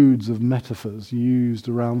loads of metaphors used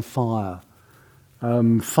around fire.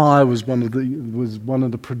 Fire was one of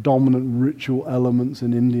the predominant ritual elements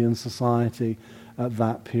in Indian society at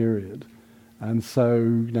that period. And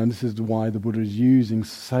so, this is why the Buddha is using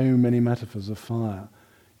so many metaphors of fire.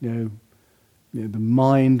 The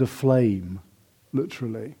mind aflame,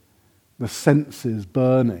 literally. The senses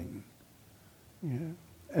burning.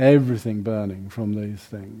 Everything burning from these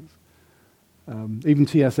things. Even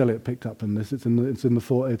T.S. Eliot picked up on this. It's in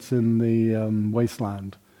the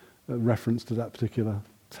Wasteland, a reference to that particular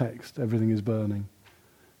text. Everything is burning.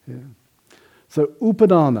 Yeah. So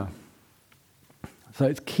upadana. So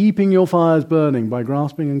it's keeping your fires burning by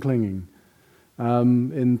grasping and clinging.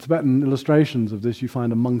 In Tibetan illustrations of this, you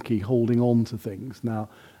find a monkey holding on to things. Now,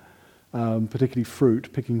 particularly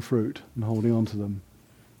fruit, picking fruit and holding on to them.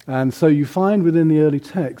 And so you find within the early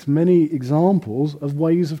texts many examples of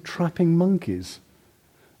ways of trapping monkeys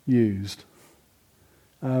used.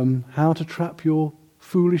 How to trap your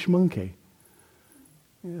foolish monkey.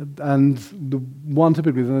 And the one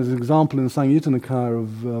typically, there's an example in the Samyutta Nikaya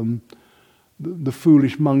of the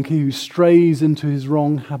foolish monkey who strays into his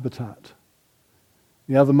wrong habitat.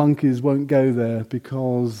 The other monkeys won't go there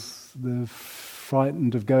because they're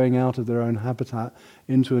frightened of going out of their own habitat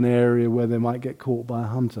into an area where they might get caught by a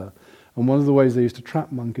hunter. And one of the ways they used to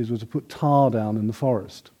trap monkeys was to put tar down in the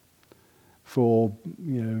forest for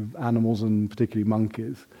animals and particularly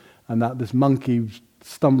monkeys. And that this monkey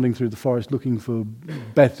stumbling through the forest looking for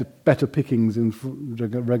better pickings in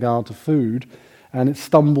regard to food, and it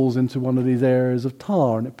stumbles into one of these areas of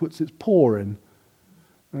tar and it puts its paw in.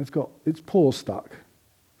 And it's got its paw stuck.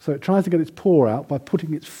 So it tries to get its paw out by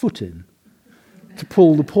putting its foot in to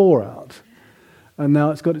pull the paw out. And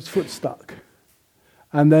now it's got its foot stuck.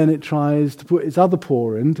 And then it tries to put its other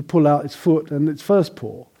paw in to pull out its foot and its first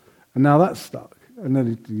paw. And now that's stuck. And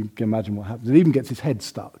then you can imagine what happens. It even gets its head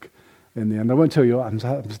stuck in the end. I won't tell you what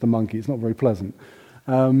happens to the monkey. It's not very pleasant.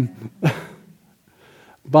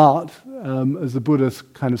 But, as the Buddha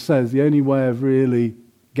kind of says, the only way of really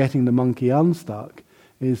getting the monkey unstuck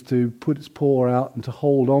is to put its paw out and to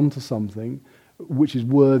hold on to something which is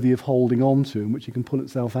worthy of holding on to and which it can pull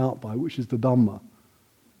itself out by, which is the Dhamma.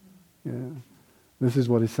 Yeah. This is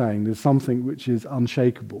what he's saying. There's something which is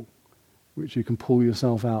unshakable, which you can pull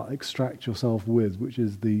yourself out, extract yourself with, which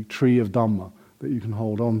is the tree of Dhamma that you can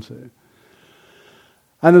hold on to.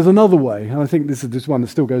 And there's another way, and I think this is one that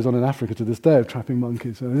still goes on in Africa to this day, of trapping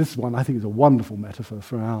monkeys. And this one I think is a wonderful metaphor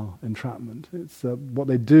for our entrapment. It's what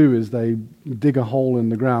they do is they dig a hole in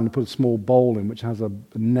the ground and put a small bowl in which has a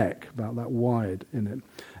neck about that wide in it.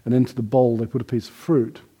 And into the bowl they put a piece of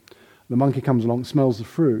fruit. The monkey comes along, smells the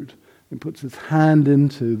fruit, and puts its hand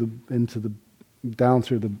into the down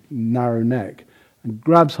through the narrow neck and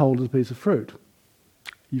grabs hold of the piece of fruit.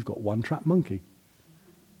 You've got one trapped monkey.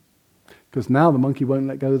 Because now the monkey won't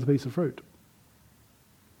let go of the piece of fruit.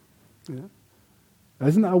 Yeah.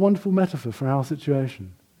 Isn't that a wonderful metaphor for our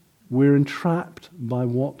situation? We're entrapped by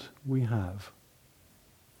what we have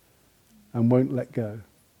and won't let go.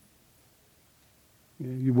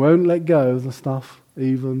 You won't let go of the stuff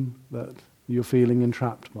even that you're feeling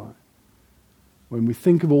entrapped by. When we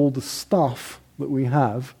think of all the stuff that we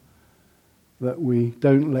have that we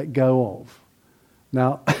don't let go of.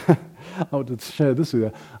 Now, I wanted to share this with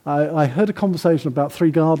you. I heard a conversation about 3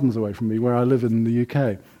 gardens away from me where I live in the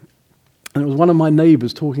UK. And it was one of my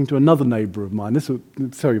neighbours talking to another neighbour of mine. This will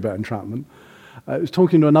tell you about entrapment. It was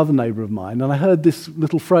talking to another neighbour of mine, and I heard this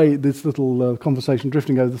little conversation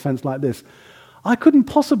drifting over the fence like this. I couldn't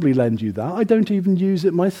possibly lend you that. I don't even use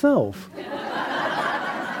it myself.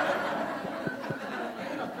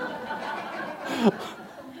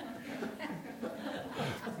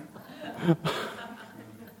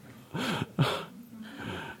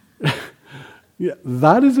 Yeah,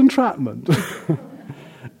 that is entrapment.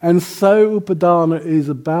 And so Upadana is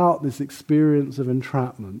about this experience of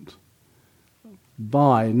entrapment.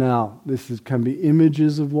 Now, can be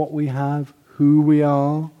images of what we have, who we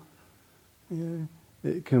are. Yeah.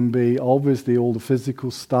 It can be obviously all the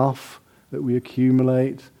physical stuff that we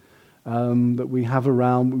accumulate, that we have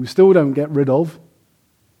around, but we still don't get rid of.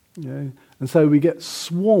 Yeah. And so we get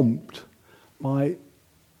swamped by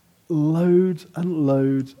loads and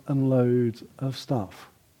loads and loads of stuff.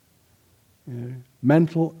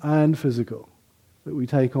 Mental and physical, that we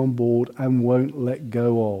take on board and won't let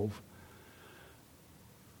go of.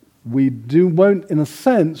 We won't, in a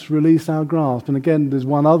sense, release our grasp. And again, there's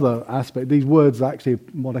one other aspect. These words are actually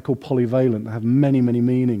what I call polyvalent. They have many, many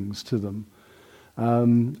meanings to them.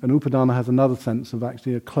 And Upadana has another sense of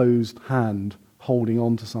actually a closed hand holding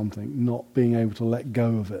on to something, not being able to let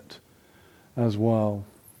go of it as well.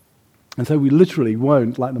 And so we literally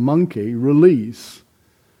won't, like the monkey, release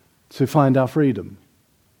to find our freedom.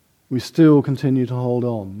 We still continue to hold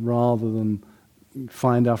on rather than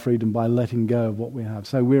find our freedom by letting go of what we have.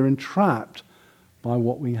 So we're entrapped by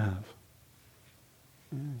what we have.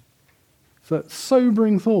 Yeah. So it's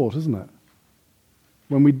sobering thought, isn't it?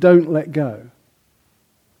 When we don't let go.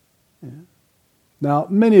 Yeah. Now,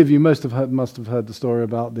 many of you must have heard the story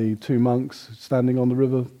about the 2 monks standing on the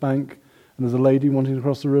river bank, and there's a lady wanting to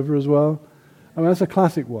cross the river as well. I mean, that's a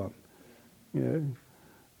classic one. You know,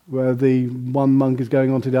 where the one monk is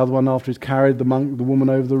going on to the other one after he's carried the woman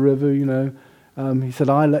over the river, you know. He said,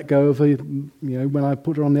 I let go of her, when I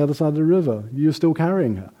put her on the other side of the river. You're still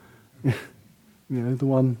carrying her. The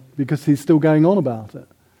one, because he's still going on about it.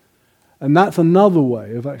 And that's another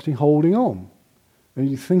way of actually holding on. And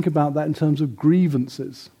you think about that in terms of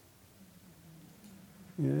grievances.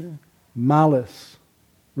 Yeah. Malice,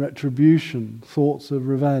 retribution, thoughts of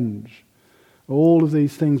revenge. All of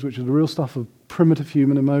these things which are the real stuff of primitive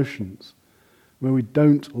human emotions, where we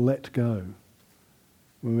don't let go.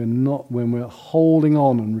 When we're holding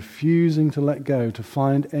on and refusing to let go, to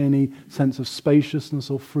find any sense of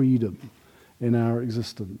spaciousness or freedom in our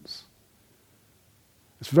existence.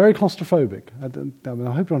 It's very claustrophobic.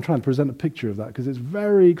 I hope I'm trying to present a picture of that, because it's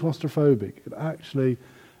very claustrophobic. It actually,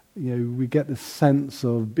 we get this sense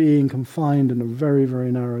of being confined in a very,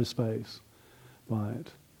 very narrow space by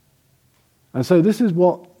it. And so this is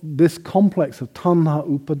what this complex of tanha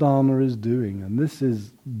upadana is doing, and this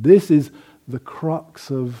is the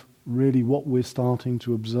crux of really what we're starting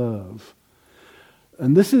to observe.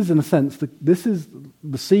 And this is, in a sense, this is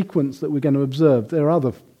the sequence that we're going to observe. There are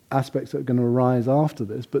other aspects that are going to arise after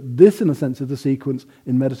this, but this, in a sense, is the sequence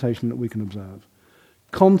in meditation that we can observe.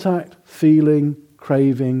 Contact, feeling,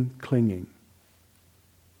 craving, clinging.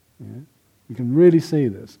 Yeah? You can really see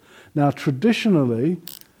this. Now, traditionally,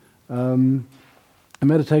 a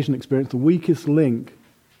meditation experience, the weakest link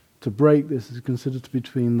to break this is considered to be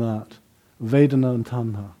between that, Vedana and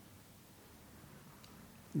Tanha.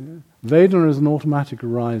 Yeah. Vedana is an automatic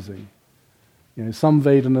arising. Some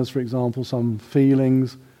Vedanas, for example, some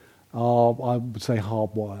feelings are, I would say,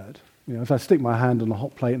 hardwired. If I stick my hand on a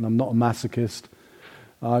hot plate and I'm not a masochist,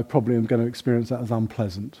 I probably am going to experience that as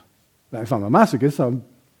unpleasant. Now, if I'm a masochist, I'm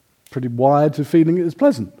pretty wired to feeling it as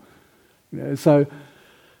pleasant. So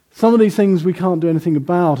some of these things we can't do anything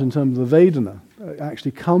about in terms of the Vedana. It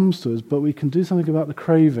actually comes to us, but we can do something about the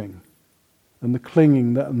craving and the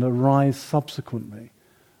clinging that arise subsequently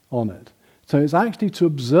on it. So it's actually to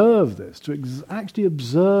observe this, to actually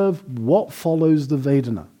observe what follows the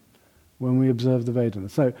Vedana when we observe the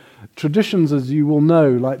Vedana. So traditions, as you will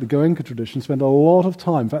know, like the Goenka tradition, spend a lot of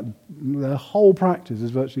time, in fact, their whole practice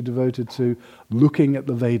is virtually devoted to looking at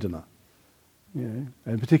the Vedana, and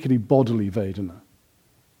particularly bodily Vedana.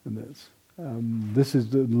 And this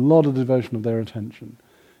is a lot of devotion of their attention.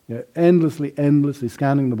 Endlessly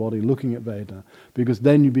scanning the body, looking at Vedana, because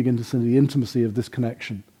then you begin to see the intimacy of this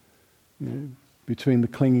connection between the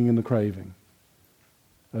clinging and the craving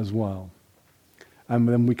as well. and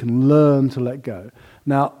then we can learn to let go.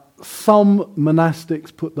 Now, some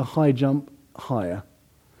monastics put the high jump higher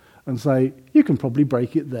and say, you can probably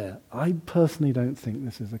break it there. I personally don't think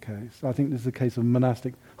this is the case. I think this is a case of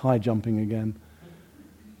monastic high jumping again.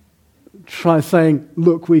 Try saying,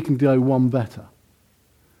 look, we can go one better.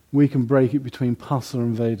 We can break it between Passa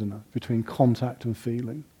and Vedana, between contact and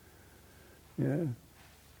feeling. Yeah.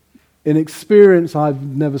 In experience, I've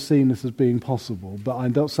never seen this as being possible, but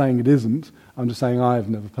I'm not saying it isn't. I'm just saying I've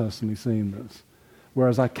never personally seen this.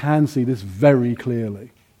 Whereas I can see this very clearly,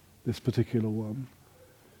 this particular one.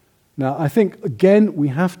 Now, I think, again, we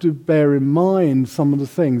have to bear in mind some of the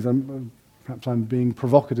things. Perhaps I'm being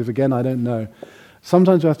provocative again, I don't know.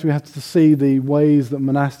 Sometimes we have to see the ways that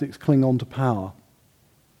monastics cling on to power.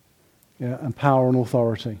 Yeah, and power and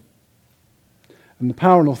authority. And the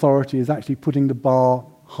power and authority is actually putting the bar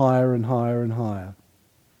higher and higher and higher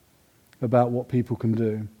about what people can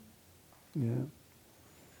do.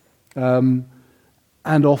 Yeah.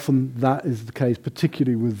 And often that is the case,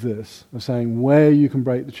 particularly with this, of saying where you can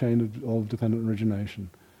break the chain of dependent origination.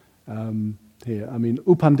 Here, I mean,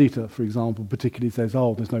 Upandita, for example, particularly says,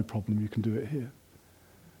 oh, there's no problem, you can do it here.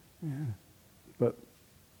 Yeah. But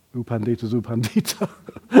Upandita's Upandita.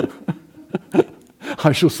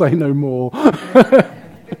 I shall say no more.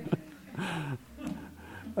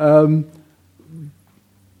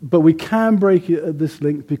 But we can break it at this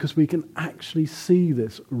link because we can actually see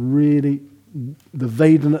this really, the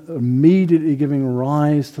Vedana immediately giving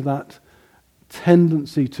rise to that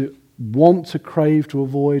tendency to want to crave to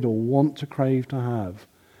avoid or want to crave to have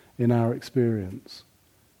in our experience.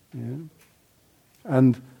 Yeah?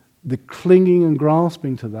 And the clinging and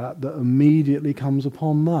grasping to that immediately comes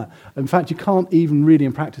upon that. In fact, you can't even really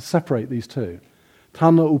in practice separate these two.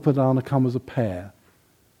 Tanha upadana come as a pair.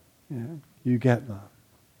 Yeah? You get that.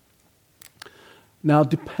 Now,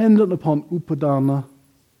 dependent upon upadana,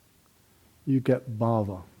 you get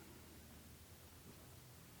bhava.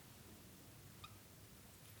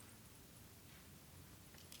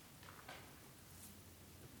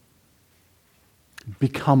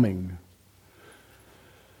 Becoming.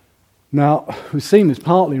 Now, we've seen this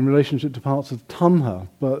partly in relationship to parts of tanha,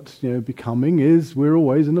 but becoming is, we're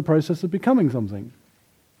always in the process of becoming something.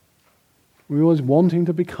 We're always wanting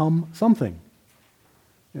to become something.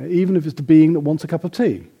 Even if it's the being that wants a cup of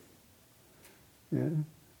tea. Yeah?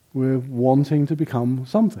 We're wanting to become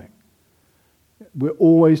something. We're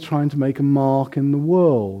always trying to make a mark in the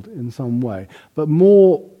world in some way. But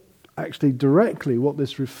more actually directly what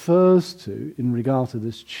this refers to in regard to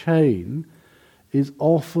this chain is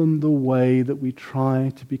often the way that we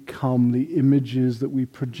try to become the images that we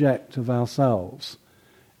project of ourselves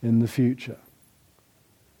in the future.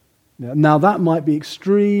 Now that might be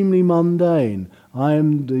extremely mundane. I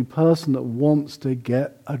am the person that wants to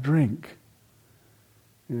get a drink.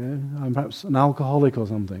 I'm perhaps an alcoholic or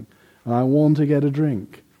something, and I want to get a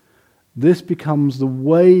drink. This becomes the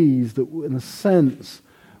ways that, in a sense,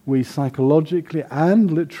 we psychologically and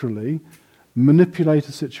literally manipulate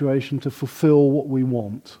a situation to fulfill what we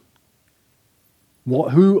want.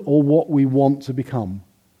 Who or what we want to become.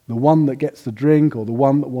 The one that gets the drink, or the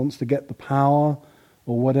one that wants to get the power,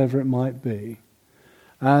 or whatever it might be.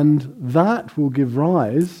 And that will give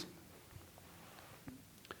rise,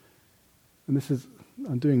 and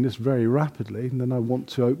I'm doing this very rapidly, and then I want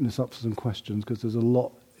to open this up for some questions because there's a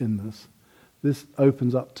lot in this. This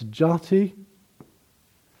opens up to jati,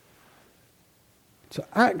 to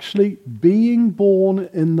actually being born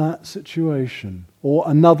in that situation, or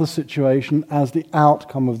another situation as the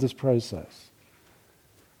outcome of this process.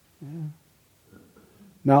 Yeah.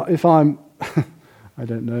 Now, if I'm, I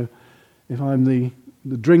don't know, if I'm the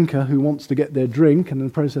drinker who wants to get their drink and in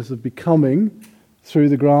the process of becoming, through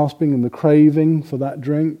the grasping and the craving for that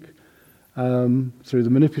drink, through the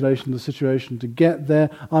manipulation of the situation to get there,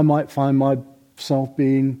 I might find myself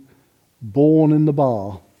being born in the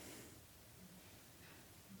bar.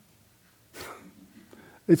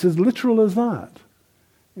 It's as literal as that.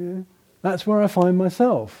 Yeah? That's where I find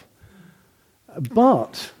myself.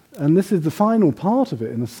 But, and this is the final part of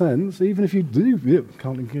it in a sense, even if you do,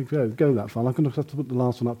 can't go that far, I'm going to have to put the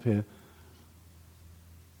last one up here.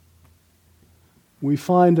 We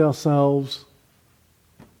find ourselves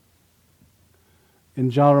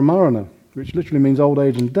in jara marana, which literally means old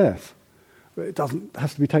age and death. But it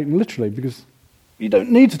has to be taken literally, because you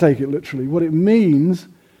don't need to take it literally. What it means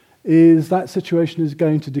is that situation is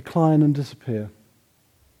going to decline and disappear.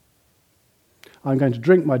 I'm going to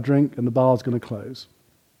drink my drink and the bar's going to close.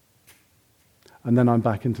 And then I'm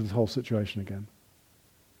back into the whole situation again.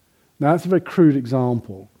 Now that's a very crude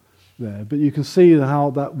example there, but you can see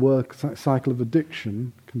how that cycle of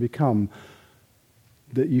addiction can become.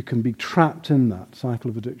 that you can be trapped in that cycle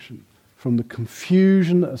of addiction, from the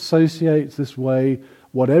confusion that associates this way,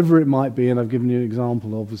 whatever it might be, and I've given you an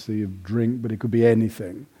example, obviously, of drink, but it could be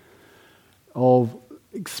anything, of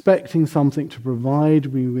expecting something to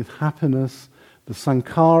provide me with happiness, the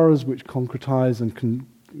sankharas which concretize and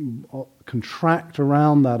contract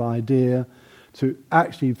around that idea, to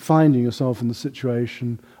actually finding yourself in the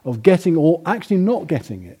situation of getting or actually not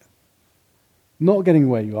getting it. Not getting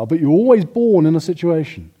where you are, but you're always born in a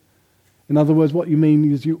situation. In other words, what you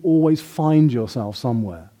mean is you always find yourself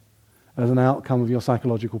somewhere as an outcome of your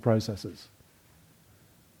psychological processes.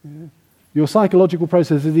 Yeah. Your psychological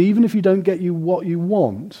processes, even if you don't get you what you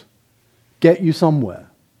want, get you somewhere.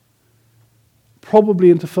 Probably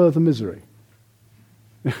into further misery.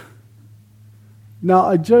 Now,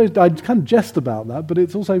 I kind of jest about that, but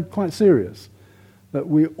it's also quite serious. That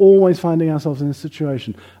we're always finding ourselves in a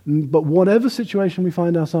situation. But whatever situation we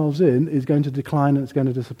find ourselves in is going to decline and it's going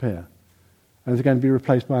to disappear. And it's going to be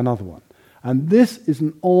replaced by another one. And this is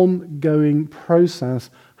an ongoing process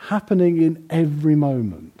happening in every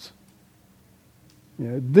moment.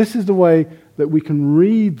 This is the way that we can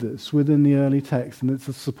read this within the early text, and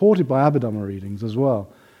it's supported by Abhidhamma readings as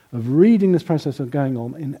well, of reading this process of going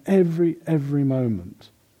on in every moment.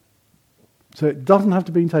 So it doesn't have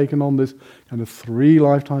to be taken on this kind of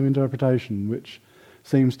 3-lifetime interpretation, which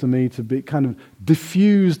seems to me to be kind of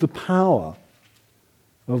diffuse the power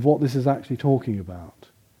of what this is actually talking about,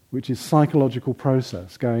 which is psychological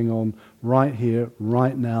process going on right here,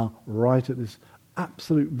 right now, right at this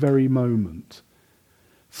absolute very moment.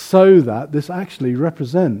 So that this actually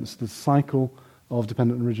represents the cycle of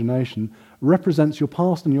dependent origination, represents your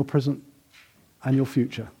past and your present and your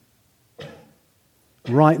future.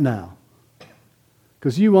 Right now.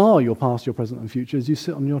 Because you are your past, your present, and future as you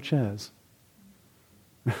sit on your chairs.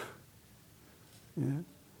 Yeah.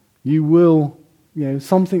 You will,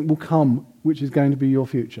 something will come which is going to be your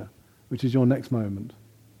future, which is your next moment.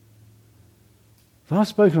 So I've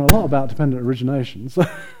spoken a lot about dependent origination,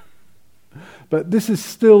 but this is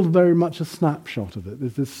still very much a snapshot of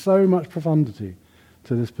it. There's so much profundity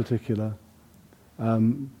to this particular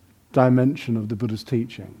dimension of the Buddha's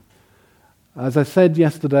teaching. As I said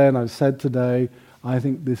yesterday and I've said today, I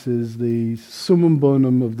think this is the summum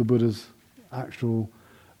bonum of the Buddha's actual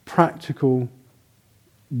practical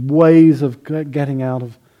ways of getting out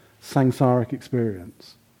of samsaric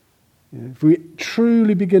experience. If we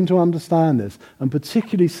truly begin to understand this, and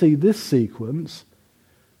particularly see this sequence,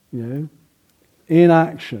 in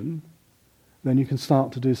action, then you can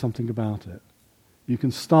start to do something about it. You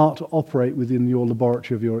can start to operate within your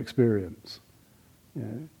laboratory of your experience,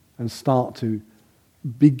 and start to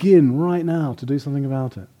begin right now to do something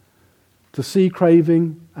about it. To see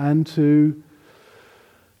craving and to,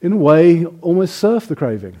 in a way, almost surf the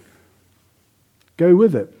craving. Go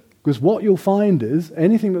with it. Because what you'll find is,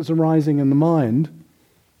 anything that's arising in the mind,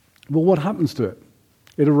 well, what happens to it?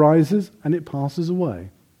 It arises and it passes away.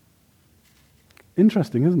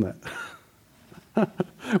 Interesting, isn't it?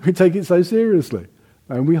 We take it so seriously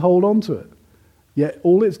and we hold on to it. Yet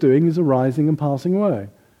all it's doing is arising and passing away.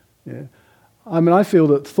 Yeah. I feel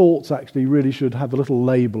that thoughts actually really should have a little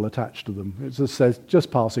label attached to them. It just says,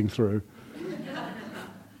 just passing through.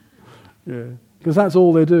 Yeah, because that's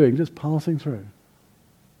all they're doing, just passing through.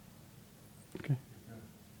 Okay.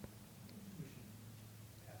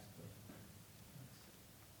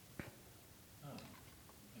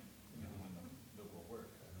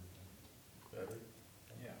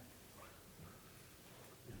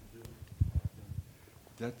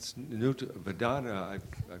 That's new to Vedanta.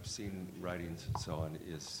 I've seen writings and so on,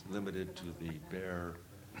 is limited to the bare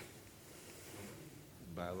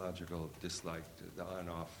biological dislike, the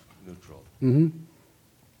on-off neutral. Mm-hmm.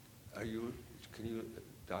 Can you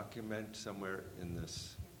document somewhere in the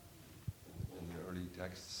early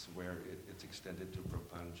texts where it's extended to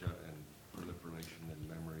prapancha and proliferation and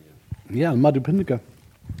memory and Yeah, Madhupindika.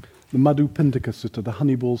 The Madhupindika Sutta, the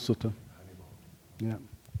Honeyball Sutta. Yeah.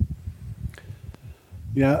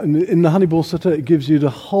 Yeah, and in the Honeyball Sutta, it gives you the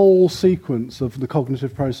whole sequence of the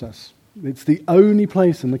cognitive process. It's the only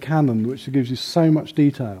place in the canon which gives you so much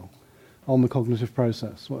detail on the cognitive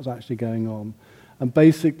process, what's actually going on. And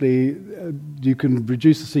basically, you can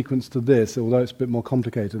reduce the sequence to this, although it's a bit more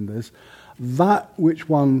complicated than this. That which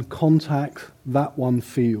one contacts, that one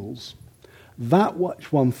feels. That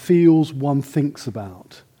which one feels, one thinks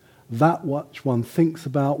about. That which one thinks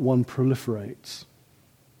about, one proliferates.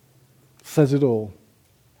 Says it all.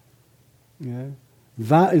 Yeah.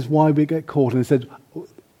 That is why we get caught. And it said,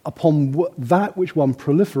 upon that which one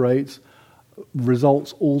proliferates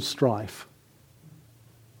results all strife.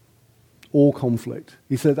 all conflict.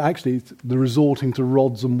 He said actually it's the resorting to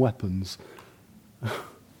rods and weapons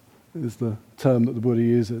is the term that the Buddha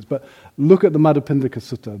uses. But look at the Madhupindika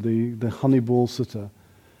Sutta, the Honeyball Sutta.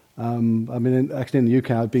 Actually in the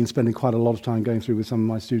UK I've been spending quite a lot of time going through with some of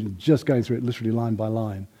my students, just going through it literally line by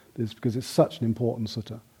line. It's because it's such an important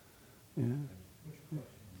sutta. Yeah.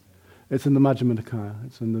 It's in the Majjhima Nikaya.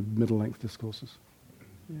 It's in the middle-length discourses.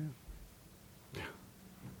 Yeah.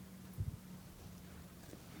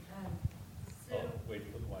 Wait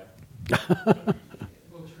for the wife.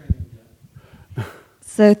 We'll train you.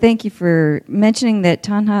 So thank you for mentioning that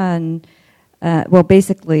tanha and,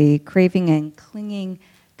 basically craving and clinging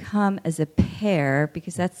come as a pair,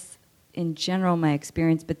 because that's in general my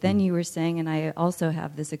experience. But then you were saying, and I also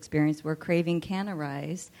have this experience, where craving can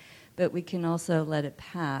arise, but we can also let it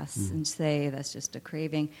pass and say that's just a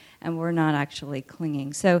craving, and we're not actually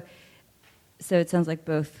clinging. So it sounds like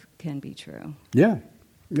both can be true. Yeah,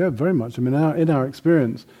 very much. I mean, in our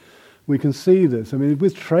experience, we can see this. I mean,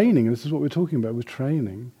 with training, this is what we're talking about. With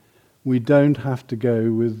training, we don't have to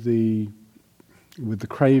go with the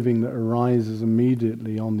craving that arises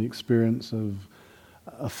immediately on the experience of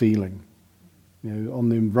a feeling. On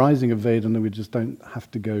the rising of Vedana, we just don't have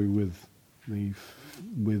to go with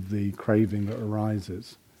the craving that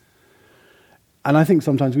arises. And I think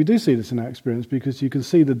sometimes we do see this in our experience, because you can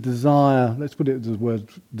see the desire, let's put it as the word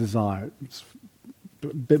desire, it's a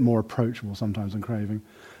bit more approachable sometimes than craving.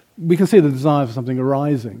 We can see the desire for something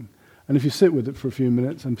arising. And if you sit with it for a few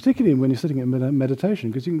minutes, and particularly when you're sitting in meditation,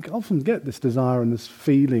 because you can often get this desire and this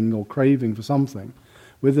feeling or craving for something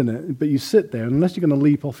within it, but you sit there, and unless you're going to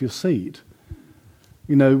leap off your seat,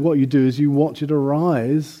 what you do is you watch it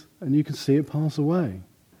arise, and you can see it pass away.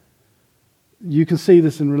 You can see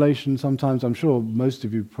this in relation sometimes, I'm sure most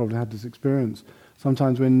of you probably had this experience,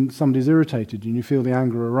 sometimes when somebody's irritated and you feel the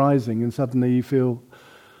anger arising, and suddenly you feel,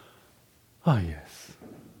 oh yes.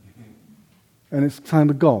 And it's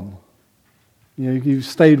kind of gone. You've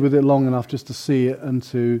stayed with it long enough just to see it and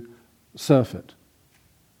to surf it,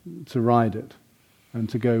 to ride it, and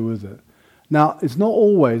to go with it. Now, it's not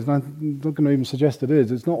always, and I'm not going to even suggest it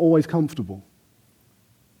is, it's not always comfortable.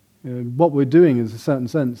 What we're doing is, in a certain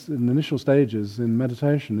sense, in the initial stages in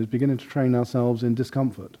meditation, is beginning to train ourselves in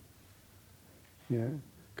discomfort.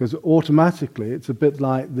 Because automatically it's a bit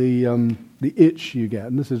like the itch you get,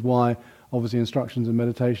 and this is why, obviously, instructions in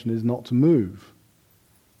meditation is not to move.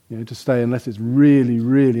 To stay unless it's really,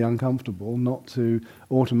 really uncomfortable, not to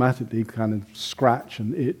automatically kind of scratch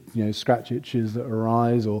and scratch itches that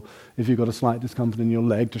arise, or if you've got a slight discomfort in your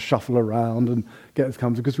leg, to shuffle around and get this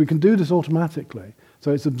comfort, because we can do this automatically.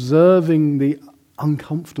 So it's observing the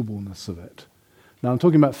uncomfortableness of it. Now I'm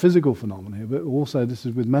talking about physical phenomena here, but also this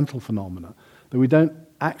is with mental phenomena, that we don't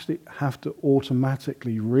actually have to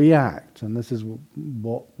automatically react, and this is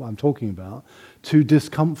what I'm talking about, to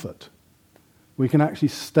discomfort. We can actually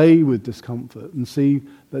stay with discomfort and see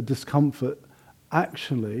that discomfort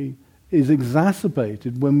actually is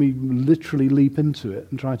exacerbated when we literally leap into it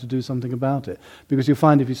and try to do something about it. Because you'll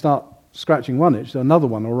find if you start scratching one itch, another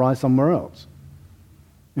one will arise somewhere else.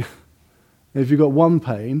 If you've got one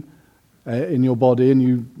pain in your body and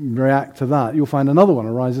you react to that, you'll find another one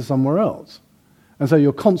arises somewhere else. And so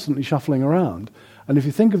you're constantly shuffling around. And if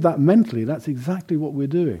you think of that mentally, that's exactly what we're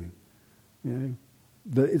doing.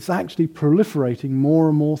 That it's actually proliferating more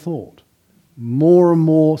and more thought, more and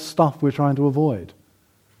more stuff we're trying to avoid.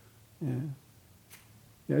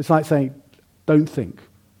 It's like saying, don't think.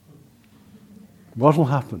 What will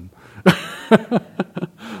happen?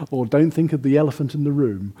 Or don't think of the elephant in the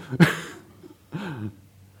room.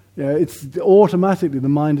 It's automatically the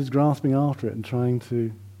mind is grasping after it and trying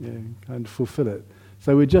to kind of fulfill it.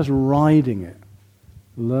 So we're just riding it,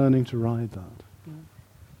 learning to ride that.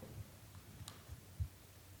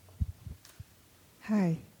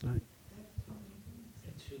 Hi. It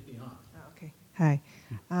should be on. Okay. Hi.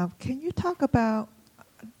 Can you talk about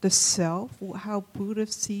the self, how Buddha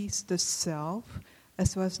sees the self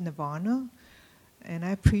as well as nirvana? And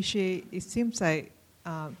I appreciate, it seems like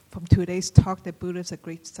from today's talk that Buddha is a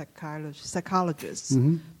great psychologist.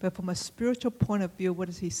 Mm-hmm. But from a spiritual point of view, what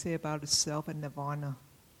does he say about the self and nirvana?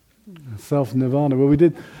 Self nirvana. Well, we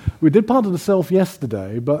did part of the self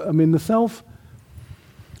yesterday, but I mean the self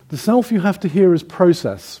you have to hear as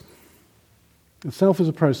process. The self is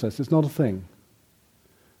a process, it's not a thing.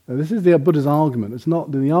 Now, this is the Buddha's argument.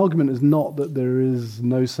 The argument is not that there is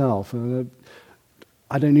no self.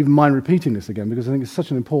 I don't even mind repeating this again because I think it's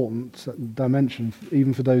such an important dimension,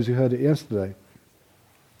 even for those who heard it yesterday.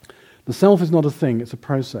 The self is not a thing, it's a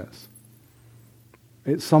process.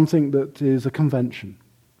 It's something that is a convention.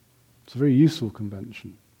 It's a very useful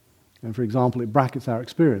convention. And for example, it brackets our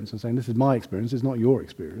experience and saying, this is my experience, it's not your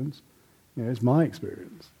experience. It's my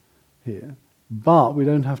experience here. But we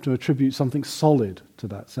don't have to attribute something solid to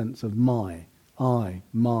that sense of my, I,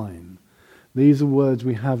 mine. These are words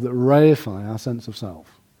we have that reify our sense of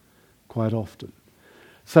self quite often.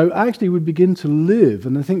 So actually we begin to live,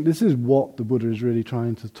 and I think this is what the Buddha is really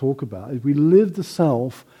trying to talk about, is we live the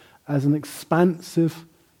self as an expansive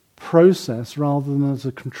process rather than as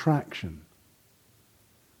a contraction.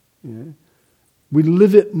 We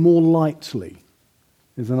live it more lightly,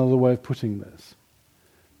 is another way of putting this.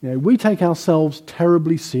 We take ourselves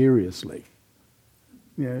terribly seriously.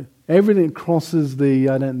 Everything that crosses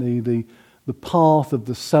the path of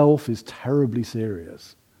the self is terribly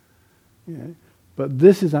serious. But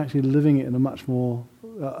this is actually living it in a much more,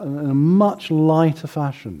 in a much lighter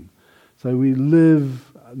fashion. So we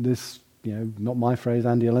live this, not my phrase,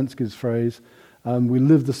 Andy Alensky's phrase, we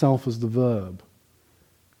live the self as the verb,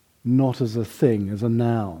 not as a thing, as a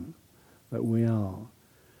noun that we are.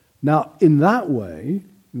 Now, in that way,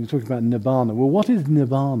 when you're talking about nibbana, well, what is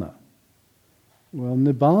nibbana? Well,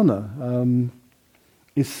 nibbana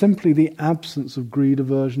is simply the absence of greed,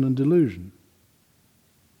 aversion, and delusion.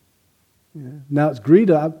 Now, it's greed,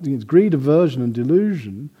 aversion, and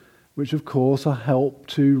delusion, which, of course, are help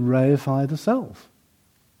to reify the self.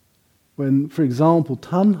 When, for example,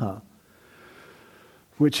 tanha,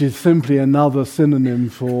 which is simply another synonym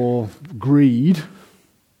for greed,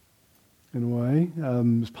 in a way,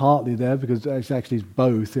 is partly there because it's actually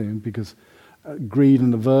both, because greed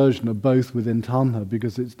and aversion are both within tanha,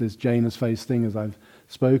 because it's this Janus face thing, as I've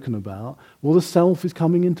spoken about. Well, the self is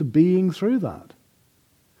coming into being through that.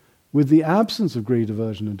 With the absence of greed,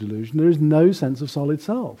 aversion, and delusion, there is no sense of solid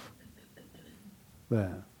self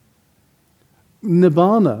there.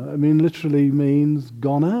 Nibbana, literally means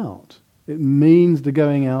gone out. It means the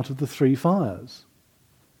going out of the three fires,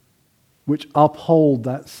 which uphold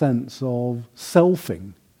that sense of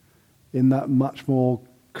selfing in that much more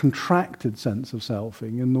contracted sense of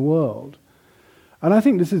selfing in the world. And I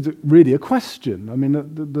think this is really a question.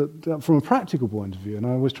 From a practical point of view, and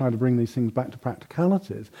I always try to bring these things back to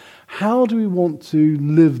practicalities, how do we want to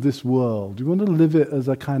live this world? Do we want to live it as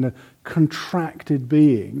a kind of contracted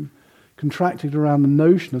being, contracted around the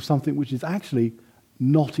notion of something which is actually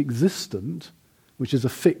not existent, which is a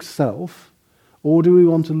fixed self, or do we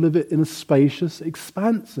want to live it in a spacious,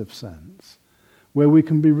 expansive sense, where we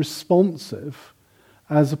can be responsive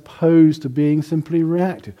as opposed to being simply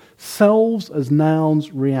reactive? Selves as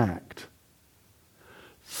nouns react.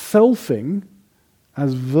 Selfing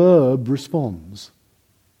as verb responds.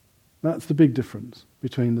 That's the big difference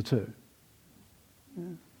between the two.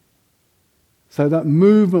 So that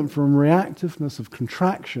movement from reactiveness of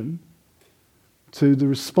contraction to the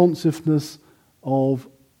responsiveness of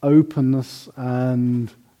openness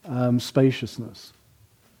and spaciousness.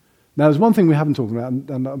 Now, there's one thing we haven't talked about,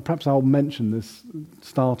 and perhaps I'll mention this,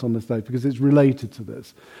 start on this day, because it's related to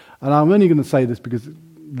this. And I'm only going to say this because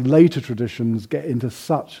later traditions get into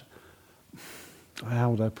such,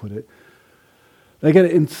 how would I put it? They get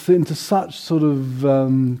into such sort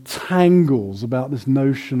of tangles about this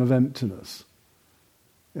notion of emptiness,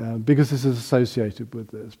 because this is associated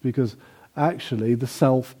with this, because actually the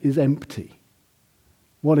self is empty.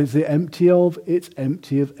 What is it empty of? It's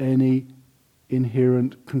empty of any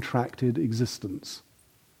inherent contracted existence.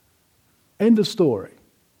 End of story.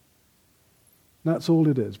 That's all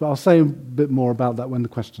it is. But I'll say a bit more about that when the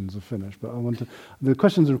questions are finished. But the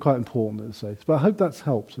questions are quite important, as I say. But I hope that's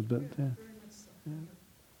helped a bit. Yeah.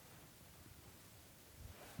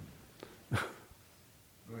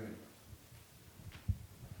 Go ahead.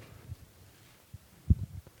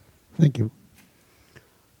 Thank you.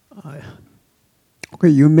 Okay,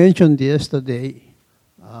 you mentioned yesterday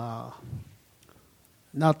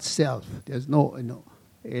not self. There's no,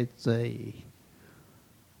 it's a,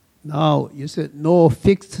 now you said no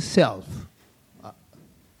fixed self.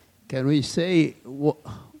 Can we say, what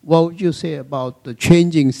would you say about the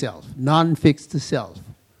changing self, non-fixed self?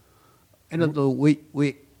 In other words,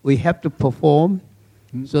 we have to perform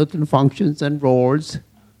certain functions and roles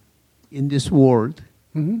in this world,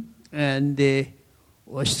 and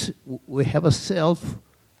we have a self,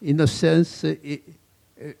 in a sense,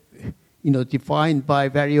 defined by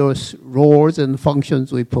various roles and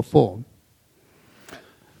functions we perform.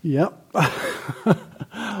 Yep.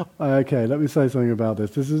 Okay, let me say something about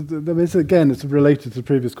this. Again, it's related to the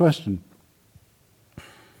previous question.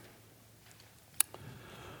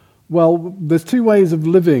 Well, there's two ways of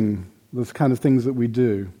living the kind of things that we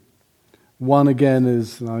do. One, again,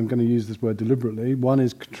 is, and I'm going to use this word deliberately, one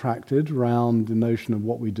is contracted around the notion of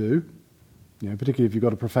what we do, particularly if you've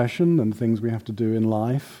got a profession and things we have to do in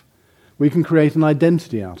life. We can create an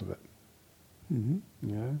identity out of it. Mm-hmm.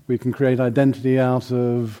 Yeah? We can create identity out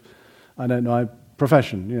of, I don't know,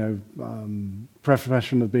 profession,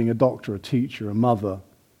 profession of being a doctor, a teacher, a mother,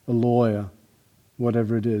 a lawyer,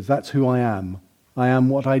 whatever it is. That's who I am. I am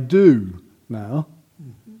what I do now.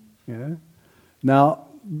 Mm-hmm. Yeah? Now,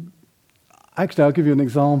 actually, I'll give you an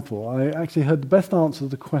example. I actually heard the best answer to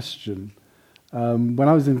the question when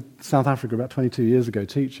I was in South Africa about 22 years ago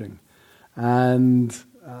teaching. And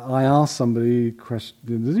I asked somebody,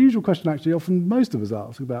 the usual question actually often most of us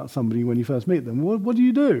ask about somebody when you first meet them, what do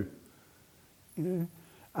you do? Yeah.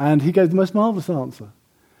 And he gave the most marvellous answer.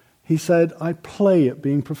 He said, I play at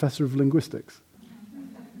being Professor of Linguistics.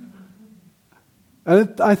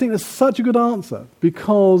 And I think that's such a good answer,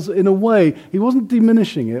 because in a way, he wasn't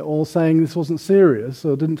diminishing it or saying this wasn't serious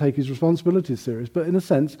or didn't take his responsibilities serious, but in a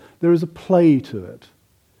sense, there is a play to it.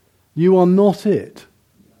 You are not it.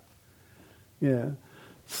 Yeah.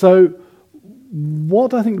 So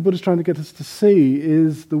what I think the Buddha is trying to get us to see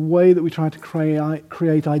is the way that we try to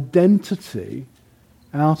create identity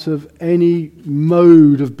out of any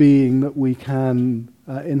mode of being that we can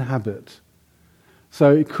inhabit.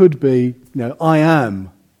 So it could be, I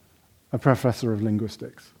am a professor of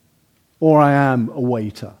linguistics, or I am a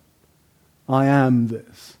waiter. I am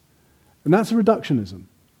this. And that's a reductionism.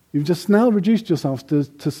 You've just now reduced yourself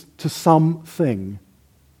to something.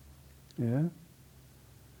 Yeah?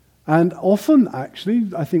 And often,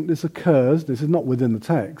 actually, I think this occurs, this is not within the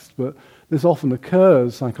text, but this often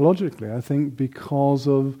occurs psychologically, I think, because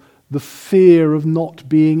of the fear of not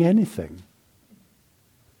being anything.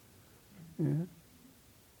 Yeah?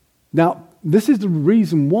 Now, this is the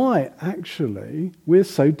reason why, actually, we're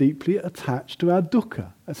so deeply attached to our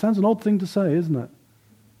dukkha. It sounds an odd thing to say, isn't it?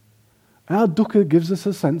 Our dukkha gives us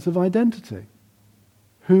a sense of identity,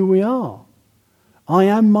 who we are. I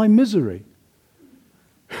am my misery.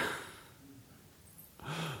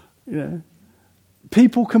 Yeah.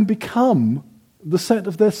 People can become the set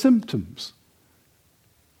of their symptoms.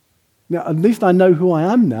 Now, at least I know who I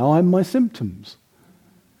am now. I'm my symptoms.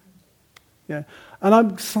 Yeah. And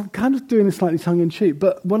I'm kind of doing this slightly tongue-in-cheek,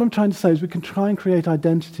 but what I'm trying to say is we can try and create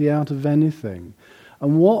identity out of anything.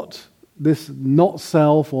 And what this not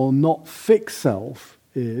self or not fixed self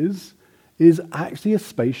is actually a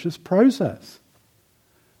spacious process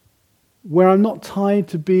where I'm not tied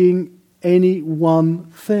to being any one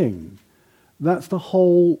thing. That's the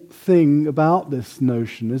whole thing about this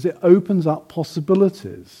notion, is it opens up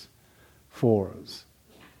possibilities for us.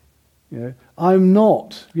 I'm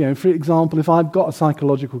not, for example, if I've got a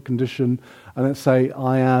psychological condition, and let's say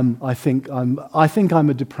I think I'm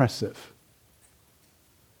a depressive.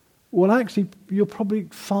 Well, actually, you're probably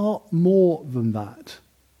far more than that.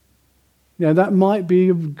 That might be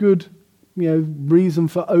a good, reason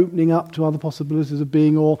for opening up to other possibilities of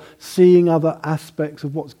being, or seeing other aspects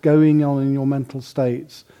of what's going on in your mental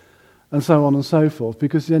states, and so on and so forth,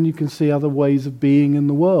 because then you can see other ways of being in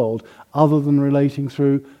the world, other than relating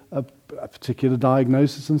through a particular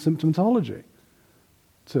diagnosis and symptomatology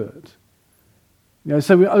to it.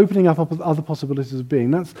 So we're opening up other possibilities of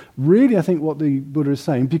being. That's really, I think, what the Buddha is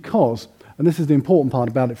saying, because, and this is the important part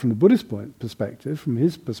about it from the Buddhist perspective, from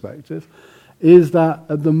his perspective, is that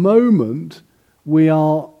at the moment we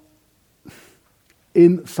are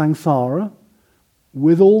in samsara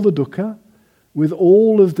with all the dukkha, with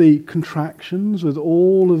all of the contractions, with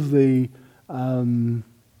all of the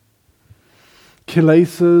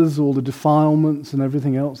kilesas, all the defilements and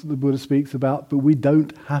everything else that the Buddha speaks about, but we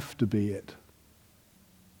don't have to be it.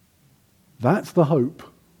 That's the hope.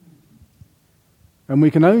 And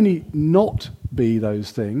we can only not be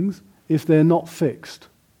those things if they're not fixed.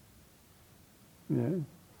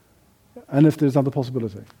 And if there's other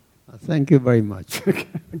possibility. Thank you very much. Okay,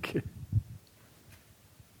 thank you.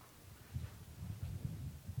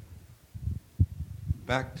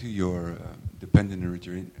 Back to your dependent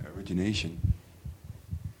origination.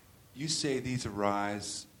 You say these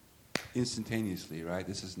arise instantaneously, right?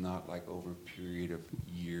 This is not like over a period of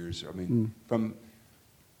years. I mean, from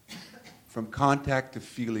contact to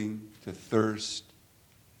feeling to thirst.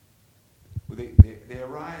 Well, they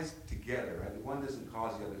arise together, right? One doesn't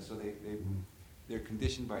cause the other, so they're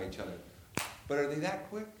conditioned by each other. But are they that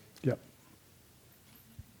quick? Yep.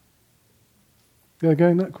 They're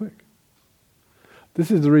going that quick.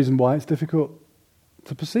 This is the reason why it's difficult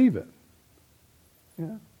to perceive it.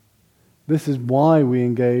 Yeah. This is why we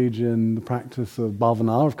engage in the practice of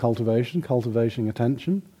bhavana, of cultivating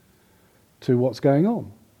attention to what's going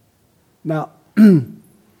on. Now, in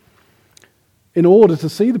order to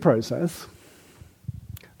see the process,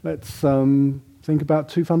 let's think about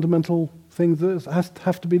two fundamental things that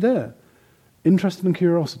have to be there. Interest and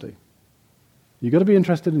curiosity. You've got to be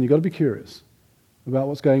interested and you've got to be curious about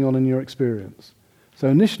what's going on in your experience. So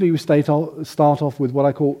initially we start off with what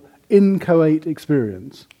I call inchoate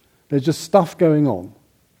experience. There's just stuff going on.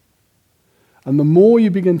 And the more you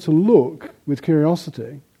begin to look with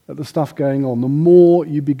curiosity at the stuff going on, the more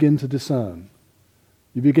you begin to discern.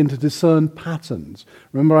 You begin to discern patterns.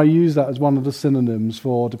 Remember, I use that as one of the synonyms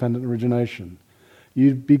for dependent origination.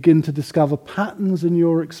 You begin to discover patterns in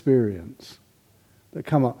your experience that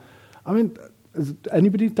come up. I mean, has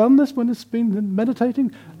anybody done this when it's been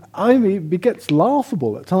meditating? I mean, it gets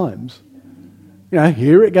laughable at times. You know,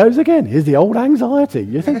 here it goes again. Here's the old anxiety.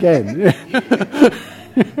 Yet again.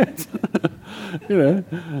 You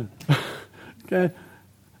know. Okay.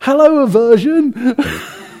 Hello, aversion.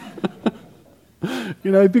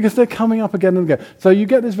 You know, because they're coming up again and again. So you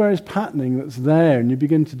get this various patterning that's there, and you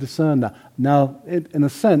begin to discern that. Now, in a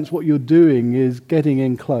sense, what you're doing is getting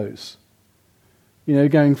in close. You know,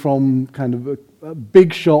 going from kind of a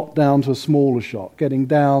big shot down to a smaller shot, getting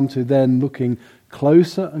down to then looking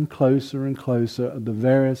closer and closer and closer at the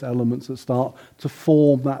various elements that start to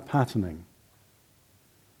form that patterning.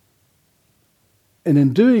 And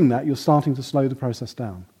in doing that, you're starting to slow the process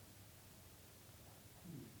down.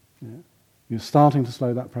 Yeah. You're starting to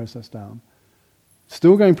slow that process down.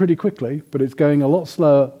 Still going pretty quickly, but it's going a lot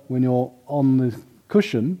slower when you're on the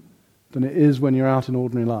cushion than it is when you're out in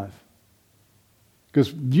ordinary life.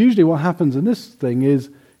 Because usually what happens in this thing is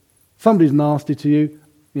somebody's nasty to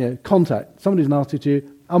you, contact, somebody's nasty to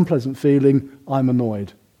you, unpleasant feeling, I'm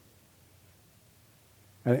annoyed.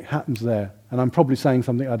 And it happens there. And I'm probably saying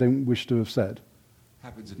something I don't wish to have said.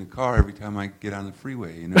 Happens in the car every time I get on the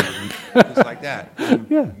freeway, just like that. I'm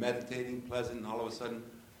meditating, pleasant, and all of a sudden,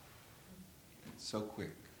 it's so quick.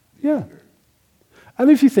 Yeah. And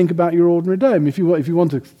if you think about your ordinary day, I mean, if you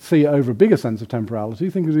want to see it over a bigger sense of temporality,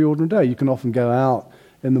 think of the ordinary day. You can often go out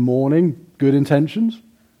in the morning, good intentions,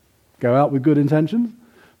 go out with good intentions,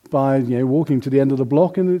 by walking to the end of the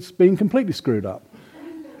block and it's been completely screwed up.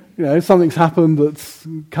 Something's happened that's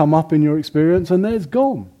come up in your experience and then it's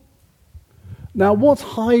gone. Now, what's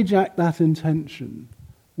hijacked that intention?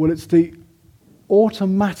 Well, it's the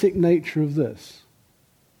automatic nature of this.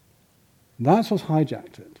 That's what's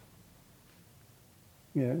hijacked it.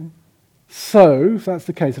 So, if that's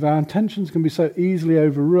the case, if our intentions can be so easily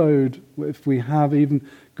overrode, if we have even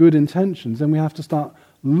good intentions, then we have to start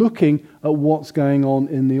looking at what's going on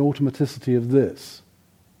in the automaticity of this.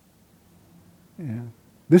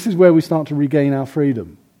 This is where we start to regain our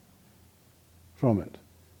freedom from it,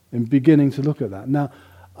 and beginning to look at that. Now,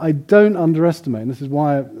 I don't underestimate, and this is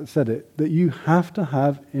why I said it, that you have to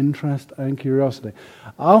have interest and curiosity.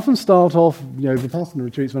 I often start off, Vipassana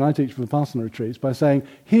retreats, when I teach for Vipassana retreats, by saying,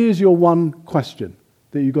 here's your one question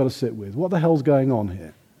that you've got to sit with. What the hell's going on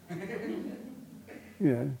here?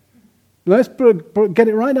 Let's get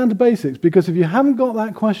it right down to basics, because if you haven't got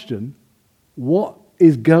that question, what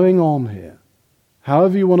is going on here?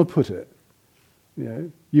 However you want to put it,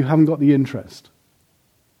 you haven't got the interest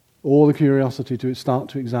or the curiosity to start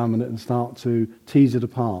to examine it and start to tease it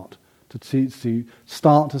apart, to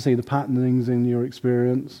start to see the patternings in your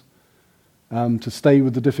experience, to stay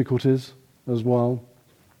with the difficulties as well.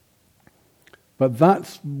 But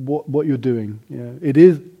that's what you're doing. It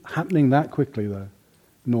is happening that quickly, though,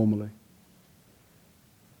 normally.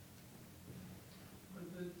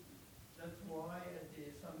 That's why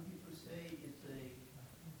some people say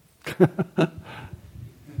it's a...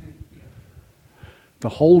 The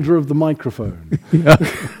holder of the microphone.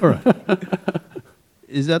 All right.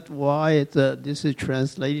 Is that why this is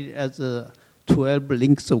translated as 12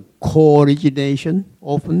 links of co-origination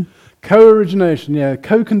often? Co-origination,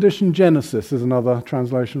 co-conditioned genesis is another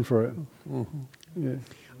translation for it. Mm-hmm.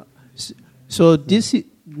 So this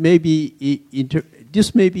may be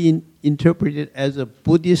interpreted as a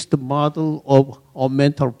Buddhist model of a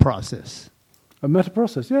mental process. A meta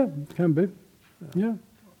process, it can be.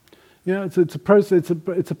 It's a process.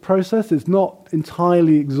 It's a process. It's not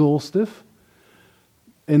entirely exhaustive,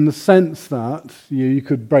 in the sense that you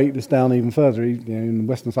could break this down even further. In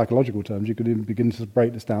Western psychological terms, you could even begin to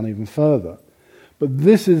break this down even further. But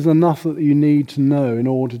this is enough that you need to know in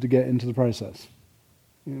order to get into the process.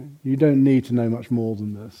 You don't need to know much more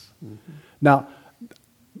than this. Mm-hmm. Now,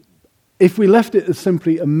 if we left it as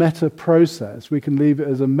simply a meta process, we can leave it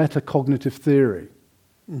as a metacognitive theory.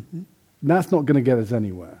 Mm-hmm. That's not going to get us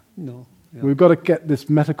anywhere. No. Yeah. We've got to get this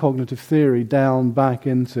metacognitive theory down back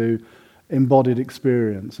into embodied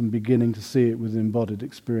experience and beginning to see it with embodied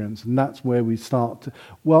experience. And that's where we start to,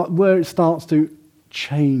 where it starts to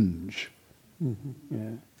change.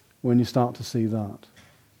 Mm-hmm. When you start to see that.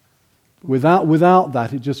 Without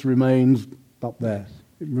that, it just remains up there.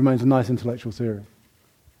 It remains a nice intellectual theory.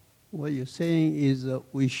 What you're saying is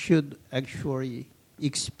we should actually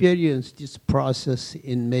experience this process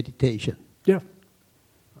in meditation. Yeah.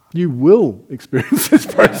 You will experience this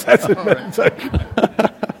process in meditation.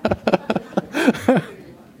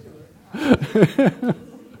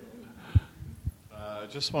 I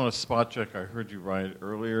just want to spot check. I heard you right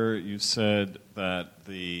earlier. You said that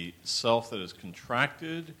the self that is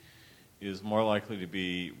contracted is more likely to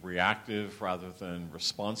be reactive rather than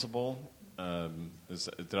responsible.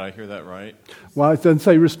 Did I hear that right? Well, I didn't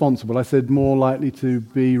say responsible. I said more likely to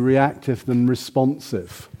be reactive than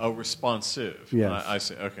responsive. Oh, responsive. Yes. I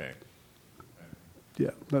see. Okay.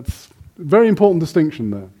 Yeah, that's a very important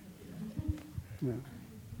distinction there. Yeah.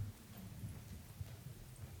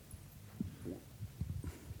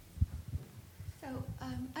 So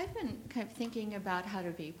I've been kind of thinking about how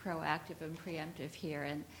to be proactive and preemptive here,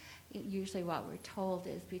 and usually what we're told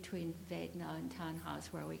is between Vedana and Tanha is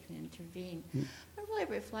where we can intervene. But really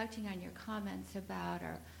reflecting on your comments about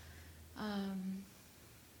our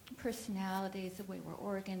personalities, the way we're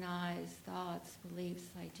organized, thoughts, beliefs,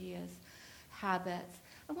 ideas, habits,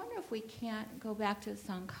 I wonder if we can't go back to the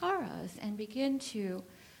sankharas and begin to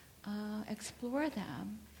explore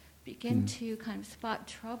them, begin to kind of spot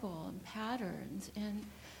trouble and patterns, and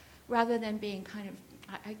rather than being kind of,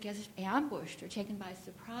 I guess, ambushed or taken by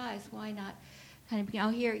surprise, why not kind of,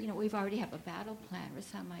 here, we've already have a battle plan or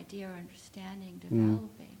some idea or understanding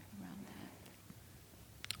developing around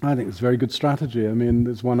that. I think it's a very good strategy. I mean,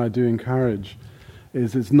 it's one I do encourage,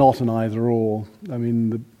 is it's not an either-or. I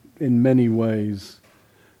mean, in many ways,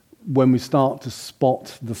 when we start to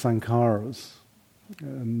spot the sankharas,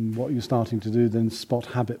 and what you're starting to do then spot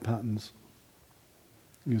habit patterns.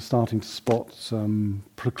 You're starting to spot some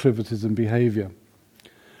proclivities in behavior.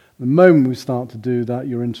 The moment we start to do that,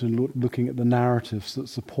 you're into looking at the narratives that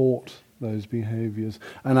support those behaviors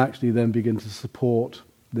and actually then begin to support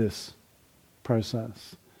this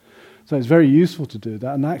process. So it's very useful to do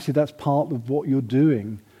that, and actually that's part of what you're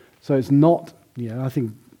doing. So it's not, I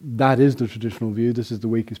think that is the traditional view, this is the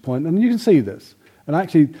weakest point, and you can see this. And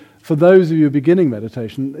actually, for those of you beginning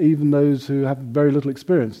meditation, even those who have very little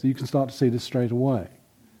experience, you can start to see this straight away.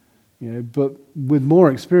 But with more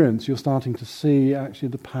experience, you're starting to see actually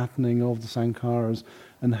the patterning of the sankharas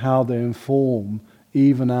and how they inform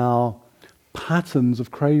even our patterns of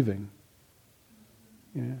craving.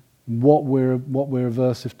 What we're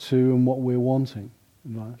aversive to and what we're wanting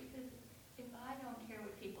in life. Because if I don't care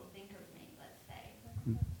what people think of me, let's say,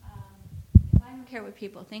 if I don't care what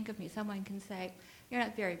people think of me, someone can say, "You're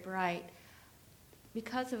not very bright."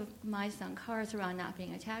 Because of my sankharas around not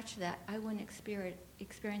being attached to that, I wouldn't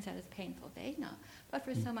experience that as painful Vedana. But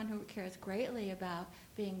for someone who cares greatly about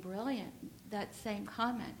being brilliant, that same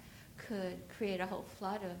comment could create a whole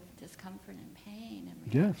flood of discomfort and pain and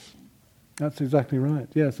reaction. Yes, that's exactly right.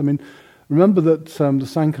 Yes, I mean, remember that the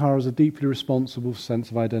sankharas are deeply responsible for sense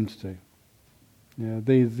of identity.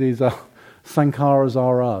 These are, sankharas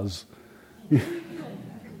are us.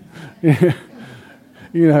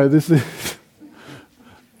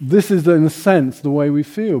 This is in a sense the way we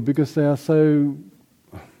feel because they are so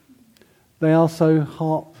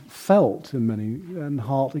heartfelt in many and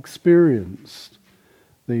heart experienced,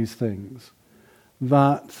 these things,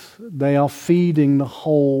 that they are feeding the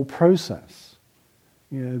whole process.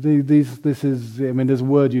 This is, there's a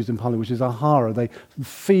word used in Pali which is ahara. They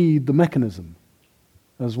feed the mechanism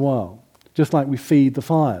as well, just like we feed the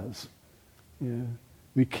fires.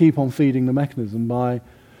 We keep on feeding the mechanism by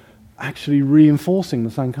actually reinforcing the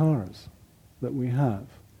sankharas that we have.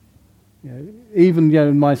 Even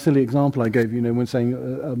in my silly example I gave you, when saying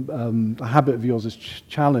a habit of yours is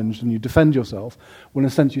challenged and you defend yourself, well, in a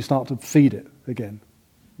sense you start to feed it again.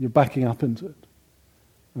 You're backing up into it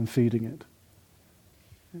and feeding it.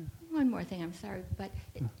 One more thing, I'm sorry, but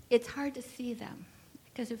it's hard to see them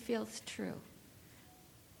because it feels true.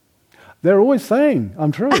 They're always saying,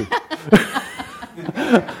 I'm true.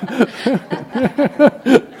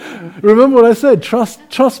 Remember what I said,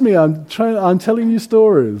 trust me, I'm telling you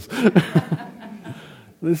stories.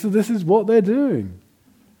 This is what they're doing.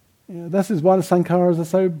 This is why the sankharas are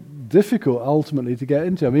so difficult ultimately to get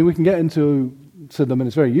into. We can get into them and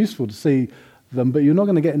it's very useful to see them, but you're not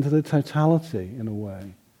going to get into the totality in a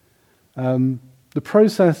way. The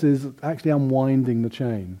process is actually unwinding the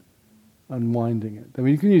chain. Unwinding it.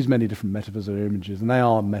 You can use many different metaphors or images, and they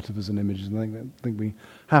are metaphors and images, and I think we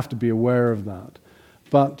have to be aware of that.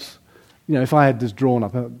 But, if I had this drawn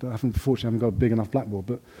up, unfortunately I haven't got a big enough blackboard,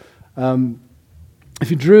 but if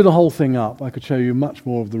you drew the whole thing up, I could show you much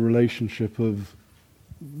more of the relationship of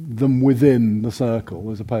them within the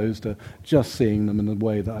circle as opposed to just seeing them in the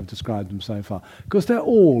way that I've described them so far. Because they're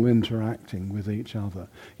all interacting with each other.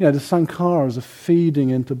 You know, the sankharas are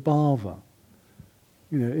feeding into bhava,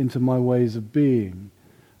 you know, into my ways of being.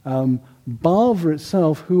 Bhava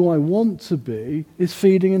itself, who I want to be, is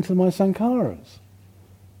feeding into my sankharas.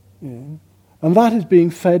 Yeah. And that is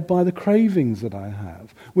being fed by the cravings that I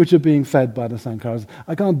have, which are being fed by the sankharas.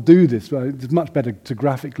 I can't do this, but it's much better to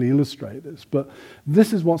graphically illustrate this. But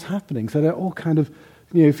this is what's happening. So they're all kind of,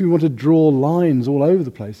 you know, if you want to draw lines all over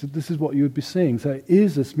the place, this is what you would be seeing. So it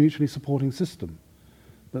is this mutually supporting system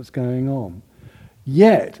that's going on.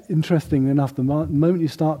 Yet, interestingly enough, the moment you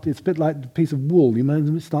start, it's a bit like a piece of wool. The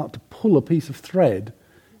moment you start to pull a piece of thread,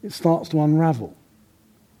 it starts to unravel.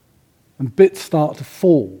 And bits start to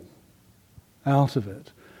fall out of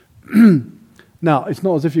it. Now, it's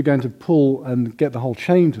not as if you're going to pull and get the whole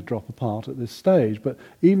chain to drop apart at this stage, but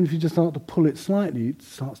even if you just start to pull it slightly, it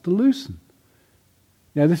starts to loosen.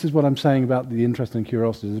 You know, this is what I'm saying about the interest and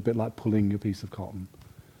curiosity. It's a bit like pulling your piece of cotton,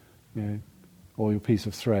 you know, or your piece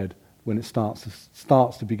of thread when it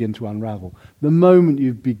starts to begin to unravel. The moment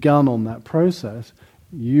you've begun on that process,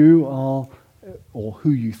 you are, or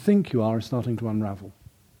who you think you are, is starting to unravel.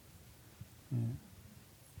 Yeah.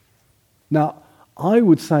 Now, I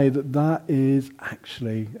would say that that is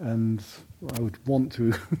actually, and I would want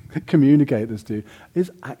to communicate this to you, is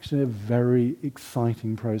actually a very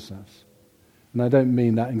exciting process. And I don't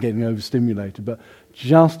mean that in getting overstimulated, but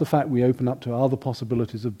just the fact we open up to other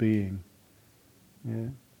possibilities of being, yeah?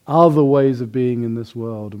 Other ways of being in this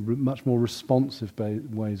world, and much more responsive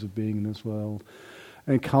ways of being in this world.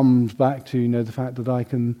 And it comes back to, you know, the fact that I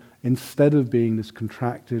can, instead of being this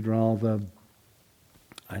contracted, rather,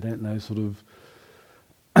 I don't know, sort of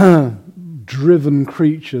driven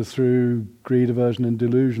creature through greed, aversion and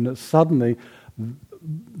delusion, that suddenly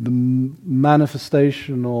the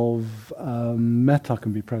manifestation of metta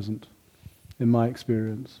can be present in my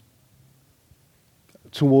experience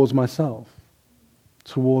towards myself,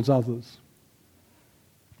 towards others.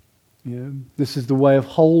 You know, this is the way of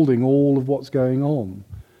holding all of what's going on.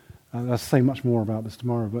 I'll say much more about this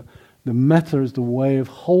tomorrow, but the metta is the way of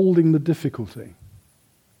holding the difficulty.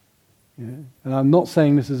 Yeah. And I'm not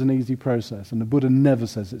saying this is an easy process, and the Buddha never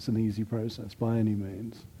says it's an easy process by any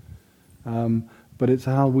means. But it's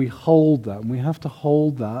how we hold that, and we have to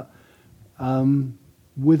hold that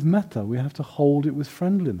with metta. We have to hold it with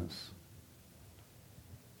friendliness.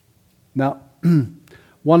 Now,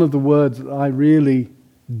 one of the words that I really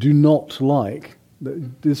do not like,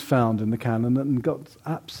 that is found in the canon and got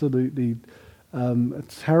absolutely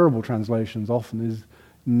terrible translations often, is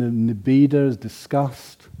nibbida, is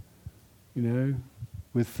disgust, you know,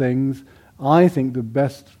 with things. I think the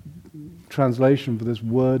best translation for this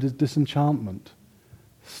word is disenchantment.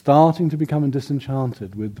 Starting to become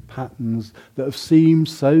disenchanted with the patterns that have seemed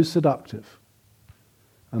so seductive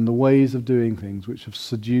and the ways of doing things which have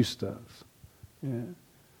seduced us. Yeah.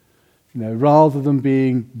 You know, rather than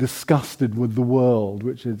being disgusted with the world,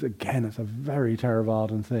 which is, again, it's a very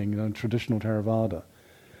Theravadan thing, you know, traditional Theravada.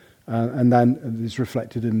 And then it's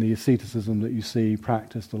reflected in the asceticism that you see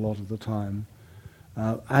practiced a lot of the time.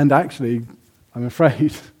 And actually, I'm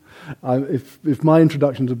afraid, if my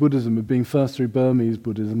introduction to Buddhism had been first through Burmese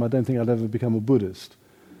Buddhism, I don't think I'd ever become a Buddhist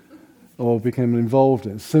or become involved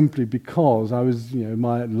in it, simply because I was, you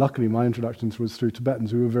know, luckily my introduction was through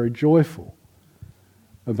Tibetans who were very joyful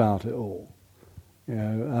about it all. You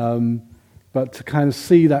know, but to kind of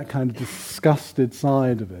see that kind of disgusted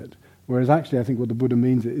side of it, whereas actually I think what the Buddha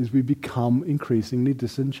means is we become increasingly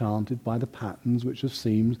disenchanted by the patterns which have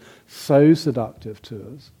seemed so seductive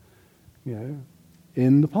to us, you know,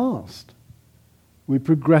 in the past. We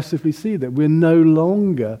progressively see that we're no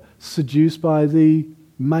longer seduced by the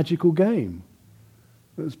magical game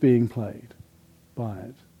that's being played by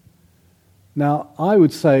it. Now, I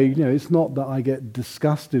would say, you know, it's not that I get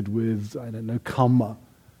disgusted with, I don't know, karma,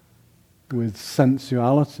 with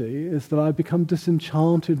sensuality, it's that I become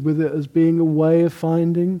disenchanted with it as being a way of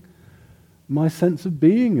finding my sense of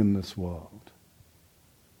being in this world.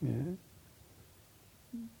 Yeah.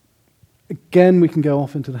 Again, we can go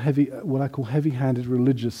off into the what I call heavy-handed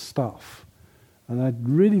religious stuff. And I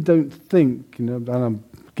really don't think, you know, and I'm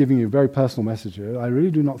giving you a very personal message here, I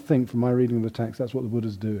really do not think from my reading of the text that's what the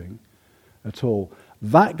Buddha's doing at all.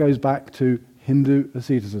 That goes back to Hindu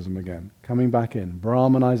asceticism again, coming back in,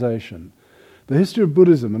 Brahmanization. The history of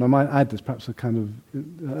Buddhism, and I might add this perhaps a kind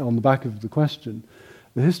of on the back of the question,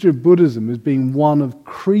 the history of Buddhism is being one of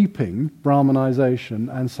creeping Brahmanization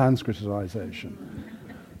and Sanskritization.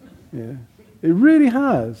 Yeah. It really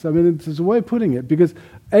has. I mean, it's a way of putting it, because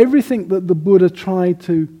everything that the Buddha tried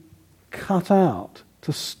to cut out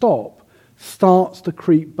to stop starts to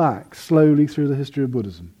creep back slowly through the history of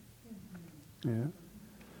Buddhism. Yeah.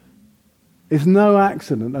 It's no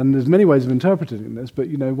accident, and there's many ways of interpreting this, but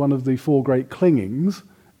one of the four great clingings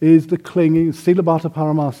is the clinging, Silabhata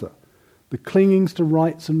Paramasa, the clingings to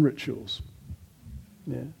rites and rituals.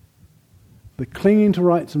 Yeah. The clinging to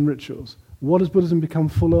rites and rituals. What has Buddhism become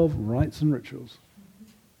full of? Rites and rituals.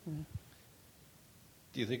 Yeah.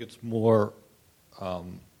 Do you think it's more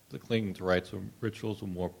the clinging to rites and rituals or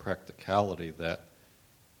more practicality that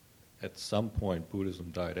at some point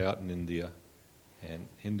Buddhism died out in India and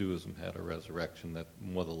Hinduism had a resurrection, that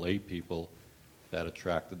more the lay people that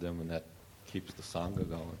attracted them and that keeps the Sangha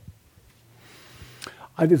going?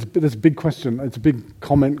 It's a big question. It's a big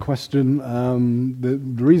comment question. The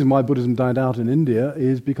reason why Buddhism died out in India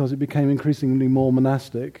is because it became increasingly more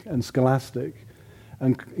monastic and scholastic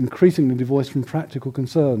and increasingly divorced from practical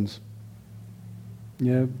concerns.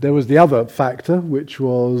 There was the other factor, which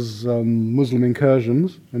was Muslim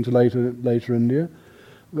incursions into later India,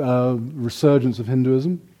 resurgence of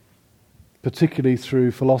Hinduism, particularly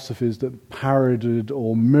through philosophies that parodied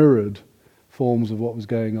or mirrored forms of what was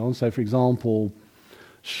going on. So, for example,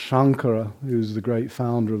 Shankara, who's the great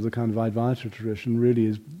founder of the kind of Advaita tradition, really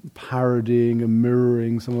is parodying and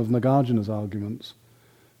mirroring some of Nagarjuna's arguments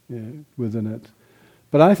within it.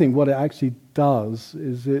 But I think what it actually does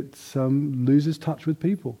is it loses touch with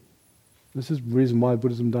people. This is the reason why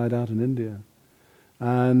Buddhism died out in India.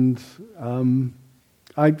 And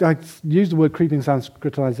I use the word creeping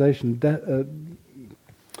Sanskritization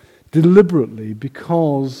deliberately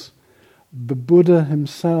because the Buddha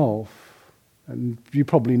himself, and you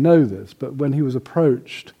probably know this, but when he was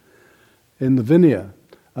approached in the Vinaya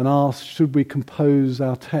and asked, should we compose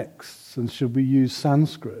our texts and should we use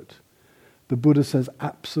Sanskrit, the Buddha says,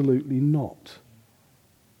 absolutely not.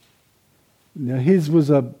 His was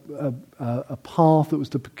a path that was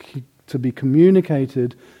to be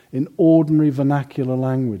communicated in ordinary vernacular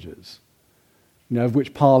languages, of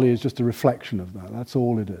which Pali is just a reflection of that. That's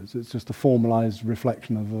all it is. It's just a formalized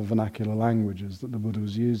reflection of the vernacular languages that the Buddha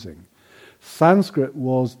was using. Sanskrit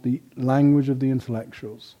was the language of the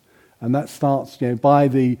intellectuals. And that starts by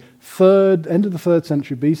the end of the 3rd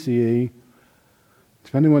century BCE,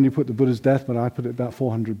 depending on when you put the Buddha's death, but I put it about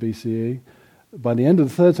 400 BCE. By the end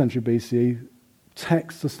of the 3rd century BCE,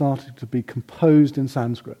 texts are starting to be composed in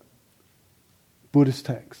Sanskrit. Buddhist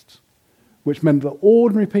texts. Which meant that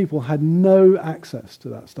ordinary people had no access to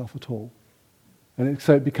that stuff at all. And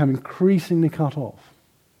so it became increasingly cut off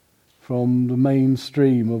from the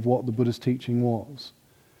mainstream of what the Buddhist teaching was.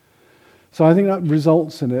 So I think that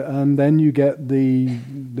results in it, and then you get the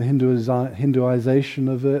Hinduization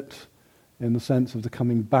of it, in the sense of the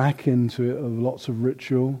coming back into it of lots of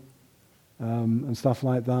ritual and stuff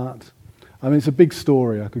like that. I mean, it's a big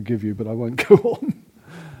story I could give you, but I won't go on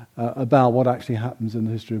about what actually happens in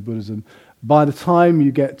the history of Buddhism. By the time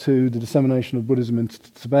you get to the dissemination of Buddhism into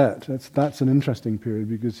Tibet, that's an interesting period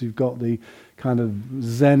because you've got the kind of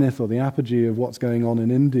zenith or the apogee of what's going on in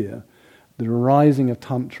India, the rising of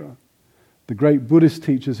Tantra. The great Buddhist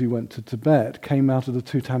teachers who went to Tibet came out of the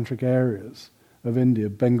two tantric areas of India,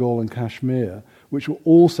 Bengal and Kashmir, which were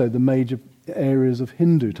also the major areas of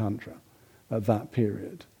Hindu Tantra at that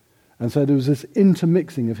period. And so there was this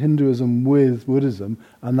intermixing of Hinduism with Buddhism,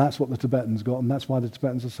 and that's what the Tibetans got, and that's why the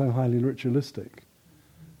Tibetans are so highly ritualistic.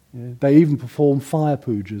 They even perform fire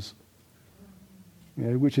pujas,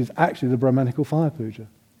 which is actually the Brahmanical fire puja.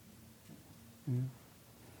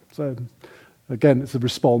 So, again, it's a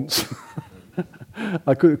response.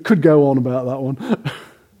 I could go on about that one. I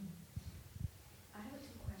have 2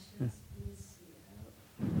 questions.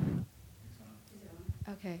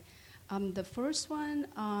 Okay. The first one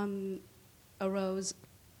arose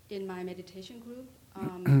in my meditation group.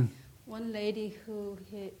 One lady who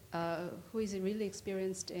is really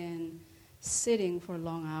experienced in sitting for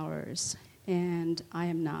long hours, and I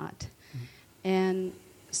am not. And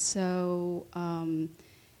so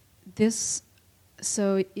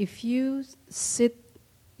so if you sit,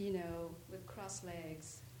 with crossed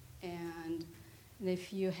legs, and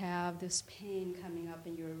if you have this pain coming up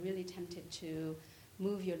and you're really tempted to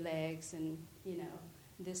move your legs and,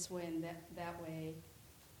 this way and that way,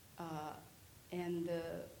 and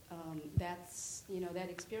that's, that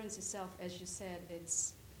experience itself, as you said,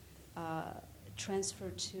 it's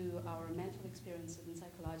transferred to our mental experiences and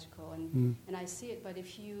psychological, and I see it. But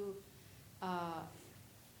if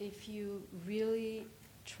you really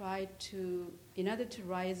try to, in order to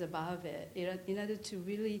rise above it, in order to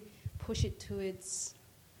really push it to its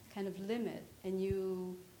kind of limit, and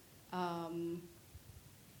you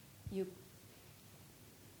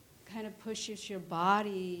kind of pushes your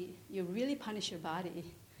body, you really punish your body.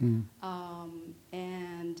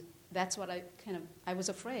 And that's what I was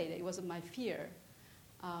afraid. It was my fear.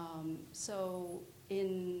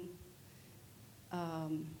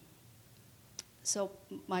 So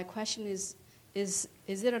my question is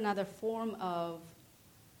it another form of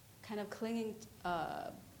kind of clinging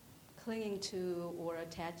to or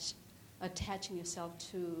attaching yourself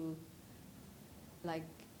to, like,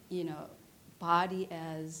 body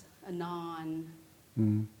as a non,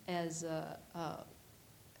 as a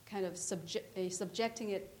kind of subjecting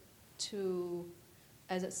it to,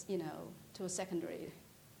 as to a secondary,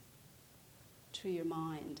 to your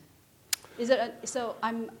mind. Is it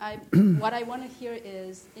what I want to hear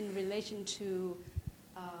is in relation to,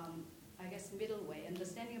 I guess, middle way,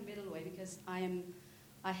 understanding a middle way, because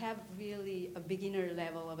I have really a beginner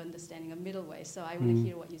level of understanding a middle way, so I want to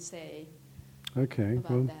hear what you say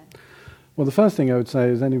about that. Well, the first thing I would say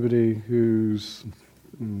is anybody who's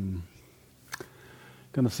going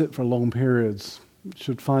to sit for long periods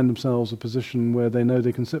should find themselves a position where they know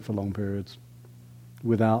they can sit for long periods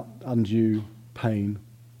without undue pain.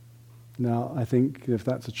 Now, I think if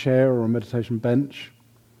that's a chair or a meditation bench,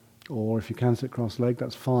 or if you can sit cross-legged,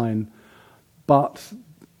 that's fine. But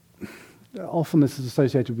often this is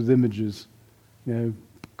associated with images.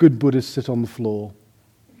 Good Buddhists sit on the floor.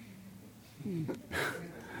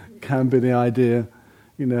 Can be the idea,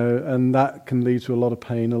 and that can lead to a lot of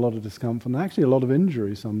pain, a lot of discomfort, and actually a lot of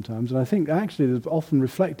injury sometimes. And I think actually it's often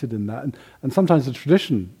reflected in that. And sometimes the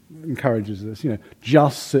tradition encourages this,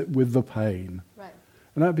 just sit with the pain. Right.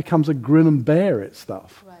 And that becomes a grin and bear it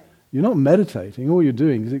stuff. Right. You're not meditating, all you're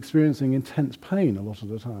doing is experiencing intense pain a lot of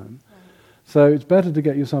the time. Right. So it's better to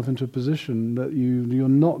get yourself into a position that you're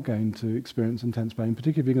not going to experience intense pain,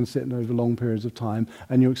 particularly if you're going to sit over long periods of time,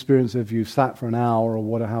 and you experience if you've sat for an hour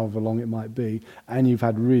or however long it might be, and you've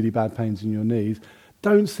had really bad pains in your knees.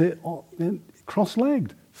 Don't sit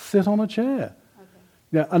cross-legged. Sit on a chair. Okay.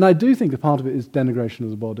 Yeah, and I do think a part of it is denigration of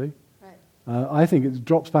the body. Right. I think it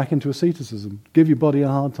drops back into asceticism. Give your body a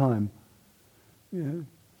hard time.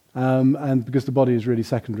 And because the body is really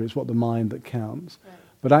secondary, it's what the mind that counts. Right.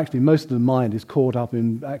 But actually, most of the mind is caught up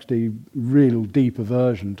in actually real deep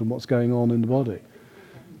aversion to what's going on in the body.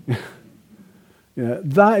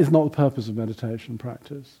 That is not the purpose of meditation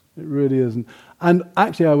practice. It really isn't. And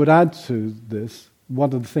actually, I would add to this,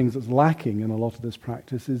 one of the things that's lacking in a lot of this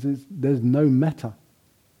practice is there's no metta.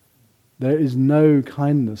 There is no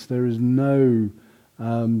kindness. There is no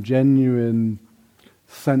genuine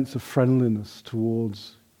sense of friendliness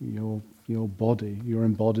towards your body, your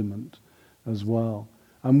embodiment as well.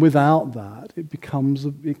 And without that, it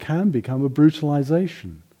can become a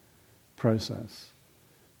brutalization process.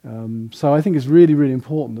 So I think it's really, really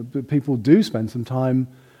important that people do spend some time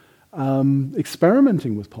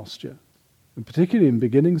experimenting with posture, and particularly in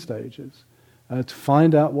beginning stages, to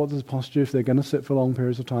find out what is posture if they're going to sit for long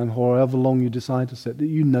periods of time, however long you decide to sit, that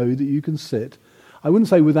you know that you can sit. I wouldn't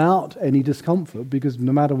say without any discomfort, because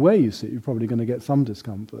no matter where you sit, you're probably going to get some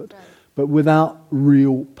discomfort, Right. but without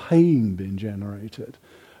real pain being generated.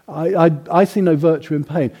 I see no virtue in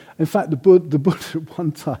pain. In fact, the Buddha at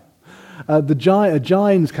one time,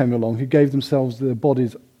 Jains came along who gave themselves, their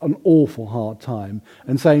bodies, an awful hard time,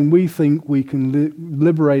 and saying, we think we can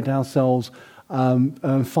liberate ourselves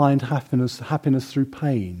and find happiness through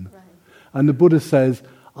pain. Right. And the Buddha says,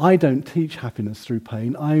 I don't teach happiness through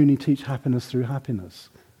pain, I only teach happiness through happiness.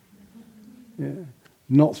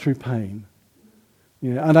 Not through pain.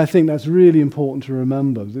 And I think that's really important to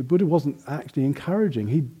remember. The Buddha wasn't actually encouraging.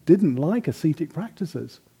 He didn't like ascetic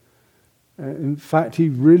practices. In fact, he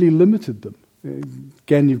really limited them.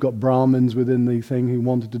 Again, you've got Brahmins within the thing who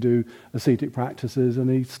wanted to do ascetic practices, and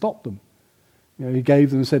he stopped them. He gave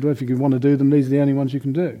them and said, well, if you want to do them, these are the only ones you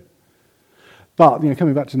can do. But,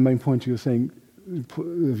 coming back to the main point of your thing,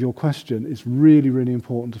 of your question, it's really, really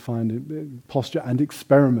important to find posture and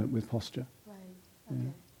experiment with posture. Right.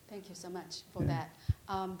 Okay. Thank you so much for that.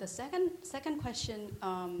 The second question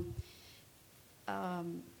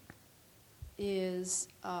is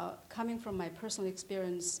coming from my personal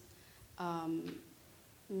experience.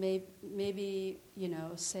 Maybe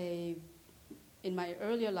say in my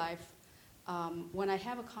earlier life, when I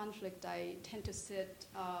have a conflict, I tend to sit,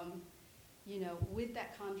 with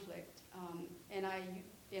that conflict, and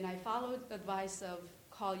I followed the advice of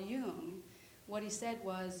Carl Jung. What he said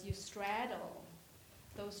was, you straddle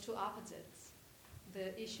those two opposites,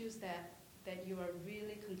 the issues that you are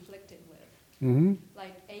really conflicted with, Mm-hmm.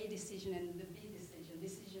 like A decision and the B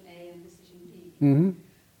decision A and decision B. Mm-hmm.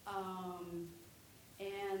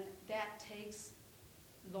 And that takes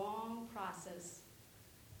long process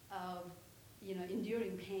of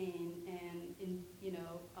enduring pain and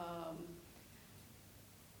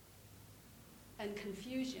and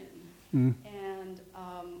confusion. Mm. And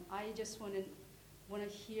I just want to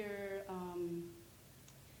hear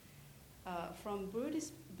from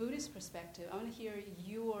Buddhist perspective. I want to hear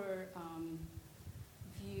your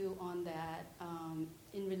view on that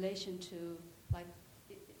in relation to, like,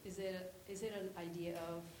 is it an idea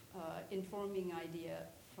of informing idea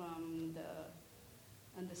from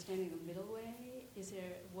the understanding of middle way?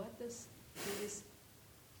 What does Buddhist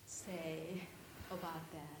say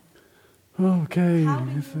about that? Okay. How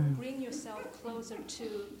do you bring yourself closer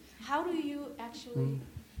to? How do you actually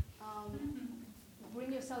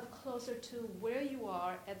bring yourself closer to where you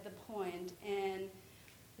are at the point, and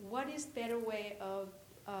what is better way of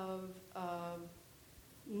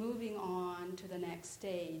moving on to the next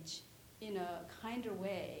stage in a kinder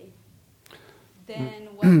way than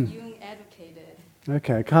what Jung advocated?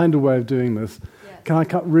 Okay, a kinder way of doing this. Yes. Can I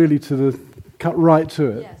cut right to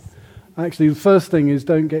it? Yes. Actually, the first thing is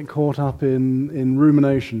don't get caught up in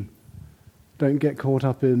rumination. Don't get caught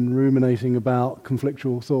up in ruminating about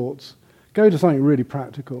conflictual thoughts. Go to something really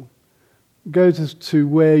practical. Go to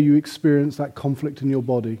where you experience that conflict in your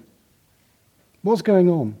body. What's going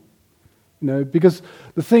on? Because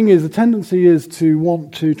the thing is, the tendency is to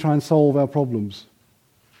want to try and solve our problems.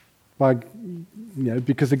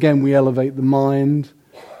 Because again, we elevate the mind,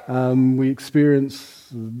 we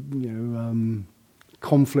experience,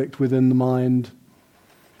 conflict within the mind,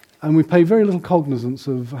 and we pay very little cognizance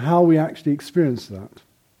of how we actually experience that,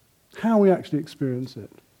 how we actually experience it.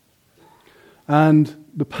 And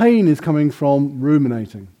the pain is coming from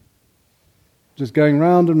ruminating, just going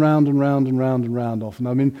round and round and round and round and round often.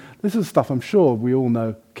 I mean, this is stuff I'm sure we all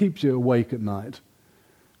know keeps you awake at night.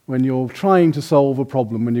 When you're trying to solve a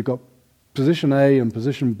problem, when you've got position A and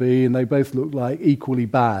position B, and they both look like equally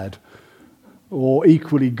bad or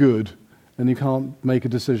equally good, and you can't make a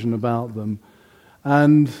decision about them.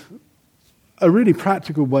 And a really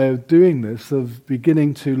practical way of doing this, of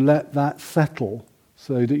beginning to let that settle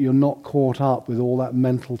so that you're not caught up with all that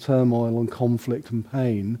mental turmoil and conflict and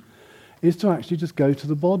pain, is to actually just go to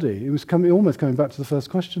the body. It was almost coming back to the first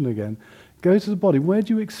question again. Go to the body. Where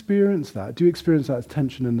do you experience that? Do you experience that as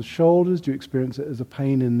tension in the shoulders? Do you experience it as a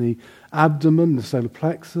pain in the abdomen, the solar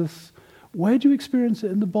plexus? Where do you experience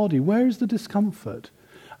it in the body? Where is the discomfort?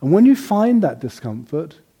 And when you find that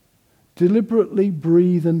discomfort, deliberately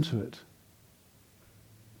breathe into it.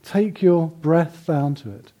 Take your breath down to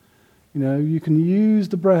it. You can use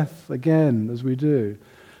the breath again as we do.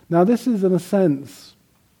 Now this is, in a sense,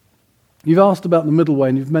 you've asked about the middle way,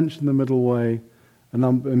 and you've mentioned the middle way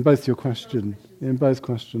in both your questions. In both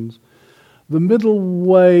questions. The middle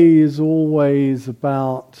way is always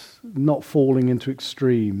about not falling into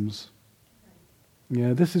extremes.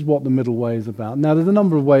 This is what the middle way is about. Now, there's a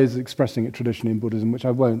number of ways of expressing it traditionally in Buddhism, which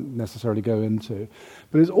I won't necessarily go into.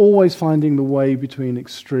 But it's always finding the way between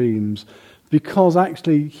extremes, because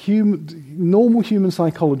actually normal human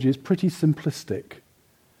psychology is pretty simplistic.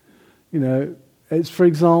 It's, for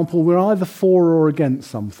example, we're either for or against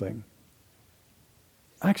something.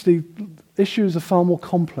 Actually, issues are far more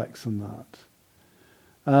complex than that.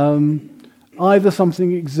 Either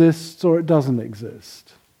something exists or it doesn't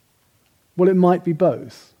exist. Well, it might be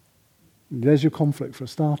both. There's your conflict for a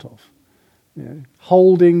start off.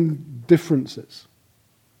 Holding differences,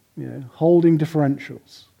 holding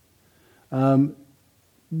differentials.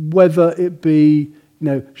 Whether it be,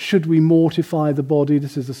 should we mortify the body,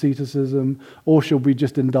 this is asceticism, or should we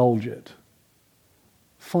just indulge it?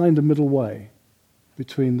 Find a middle way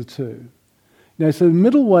between the two. So the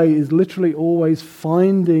middle way is literally always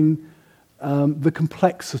finding the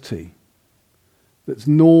complexity that's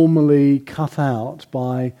normally cut out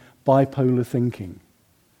by bipolar thinking.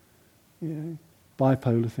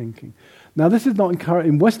 Bipolar thinking. Now this is not encouraged,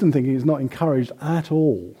 in Western thinking it's not encouraged at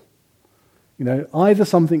all. Either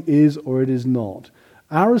something is or it is not.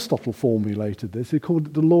 Aristotle formulated this. He called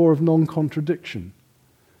it the law of non-contradiction.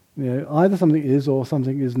 Either something is or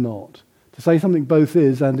something is not. To say something both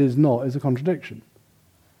is and is not is a contradiction.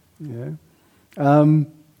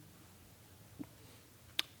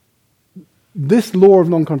 This law of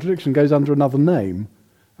non-contradiction goes under another name,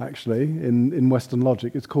 actually, in Western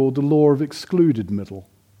logic. It's called the law of excluded middle.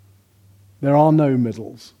 There are no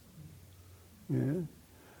middles.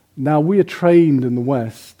 Now, we are trained in the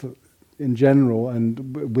West, in general,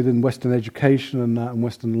 and within Western education and that, and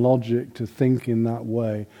Western logic, to think in that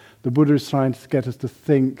way. The Buddha is trying to get us to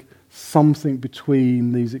think something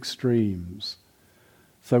between these extremes.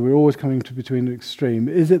 So we're always coming to between an extreme.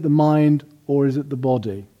 Is it the mind or is it the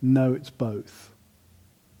body? No, it's both.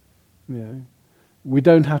 We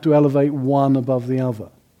don't have to elevate one above the other.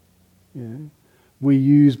 You know? We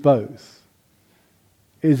use both.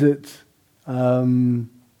 Is it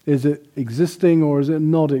existing or is it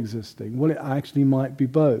not existing? Well, it actually might be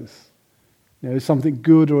both. You know, is something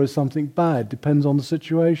good or is something bad? Depends on the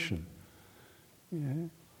situation. You know?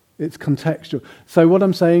 It's contextual. So what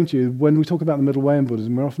I'm saying to you, when we talk about the middle way in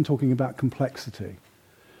Buddhism, we're often talking about complexity.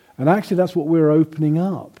 And actually that's what we're opening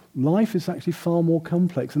up. Life is actually far more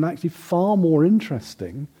complex and actually far more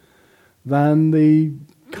interesting than the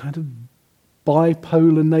kind of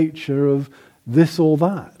bipolar nature of this or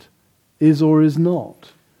that, is or is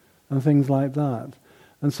not, and things like that.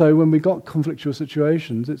 And so when we've got conflictual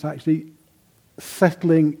situations, it's actually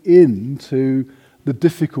settling into the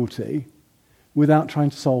difficulty without trying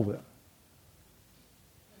to solve it.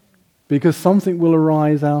 Because something will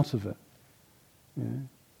arise out of it. You know?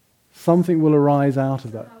 Something will arise out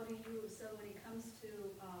of that. So when it comes to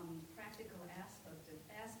practical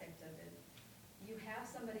aspect of it, you have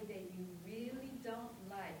somebody that you really don't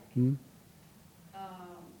like,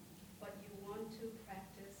 but you want to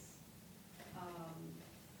practice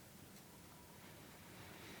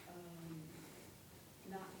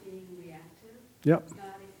not being reactive, Yep.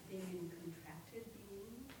 not being in contracted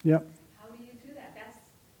being. Yep. How do you do that? That's,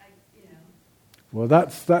 Well,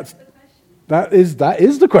 that's the question. that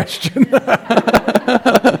is the question.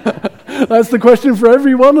 That's the question for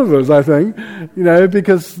every one of us, I think. You know,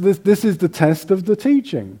 because this is the test of the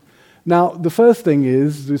teaching. Now, the first thing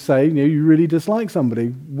is to say, you know, you really dislike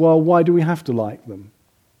somebody. Well, why do we have to like them?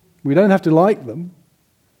 We don't have to like them.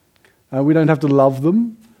 We don't have to love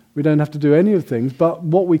them. We don't have to do any of the things. But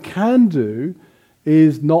what we can do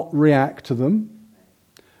is not react to them.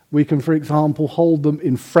 We can, for example, hold them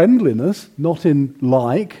in friendliness, not in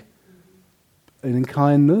like, and in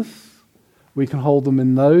kindness. We can hold them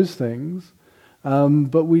in those things.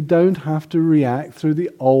 But we don't have to react through the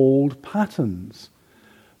old patterns.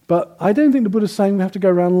 But I don't think the Buddha's saying we have to go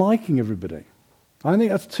around liking everybody. I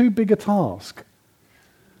think that's too big a task.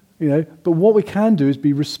 You know, but what we can do is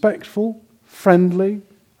be respectful, friendly,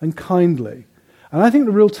 and kindly. And I think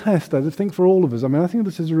the real test, I think for all of us, I think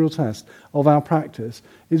this is a real test of our practice,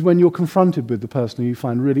 is when you're confronted with the person who you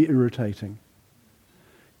find really irritating.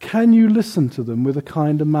 Can you listen to them with a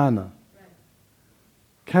kinder manner?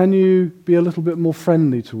 Can you be a little bit more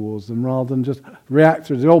friendly towards them rather than just react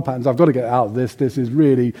through the old patterns? I've got to get out of this. This is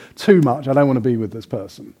really too much. I don't want to be with this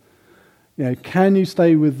person. You know, can you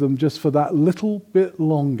stay with them just for that little bit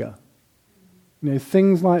longer? You know,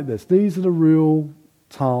 things like this. These are the real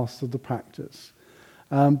tasks of the practice.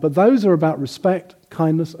 But those are about respect,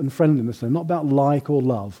 kindness, and friendliness. They're not about like or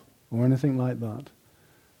love or anything like that.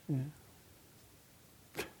 Yeah.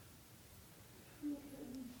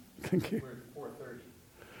 Thank you. We're at 4:30.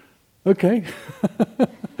 Okay. We can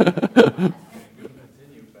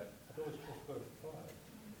continue, but I thought it was supposed to go to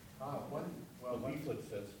 5. Well, the leaflet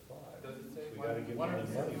says 5. Does it say We gotta give one them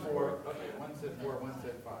says money. 4? Okay, one said 4, one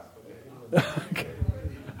said 5. Okay.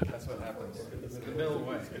 That's what happens. It's the middle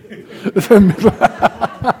way.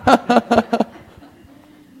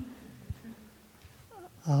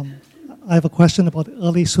 I have a question about the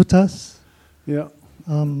early suttas. Yeah.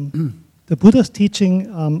 The Buddha's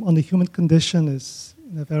teaching on the human condition is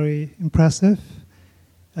very impressive.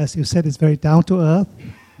 As you said, it's very down to earth.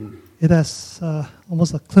 It has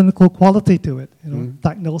almost a clinical quality to it,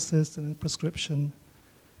 diagnosis and prescription.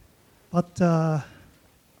 But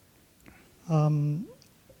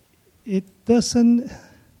it doesn't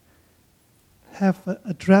have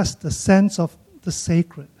addressed the sense of the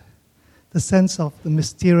sacred, the sense of the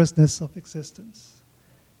mysteriousness of existence.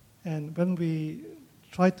 And when we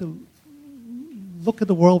try to look at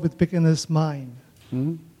the world with beginner's mind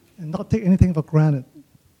and not take anything for granted,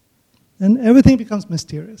 then everything becomes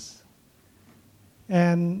mysterious.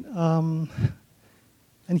 And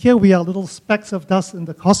here we are, little specks of dust in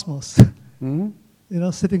the cosmos,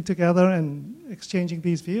 sitting together and exchanging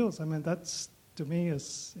these views. I mean, that's, to me,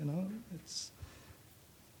 is,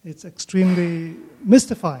 it's extremely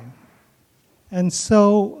mystifying. And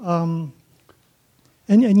so,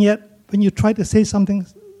 and yet, when you try to say something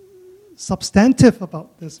substantive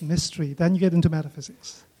about this mystery, then you get into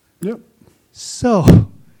metaphysics. Yep. So,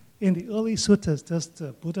 in the early suttas, does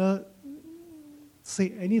the Buddha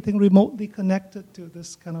say anything remotely connected to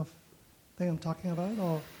this kind of thing I'm talking about,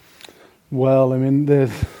 or? Well,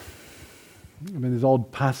 there's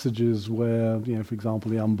odd passages where, for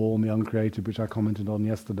example, the unborn, the uncreated, which I commented on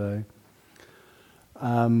yesterday,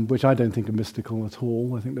 which I don't think are mystical at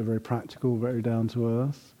all. I think they're very practical, very down to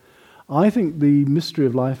earth. I think the mystery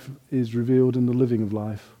of life is revealed in the living of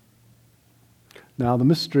life. Now, the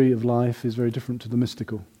mystery of life is very different to the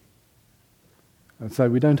mystical. And so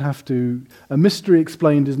we don't have to... A mystery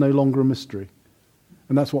explained is no longer a mystery.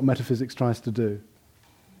 And that's what metaphysics tries to do.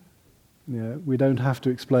 We don't have to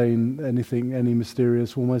explain anything, any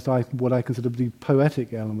mysterious, almost what I consider to be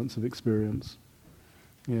poetic elements of experience.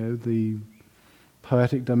 The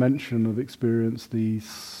poetic dimension of experience, the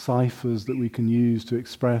ciphers that we can use to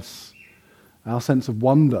express our sense of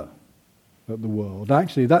wonder at the world.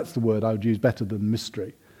 Actually, that's the word I would use better than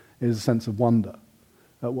mystery, is a sense of wonder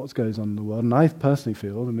at what goes on in the world. And I personally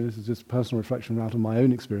feel, this is just personal reflection out of my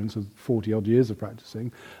own experience of 40-odd years of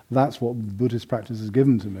practicing, that's what Buddhist practice has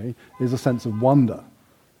given to me, is a sense of wonder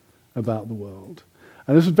about the world.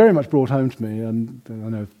 And this was very much brought home to me, and I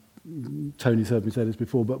know Tony's heard me say this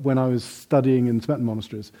before, but when I was studying in Tibetan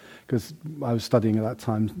monasteries, because I was studying at that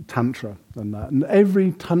time Tantra and that, and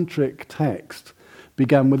every Tantric text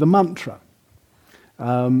began with a mantra.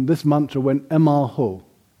 This mantra went Emaho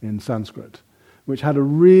in Sanskrit, which had a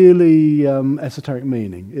really esoteric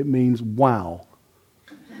meaning. It means wow.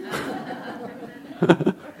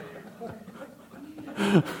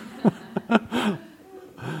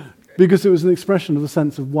 Because it was an expression of a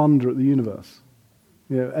sense of wonder at the universe.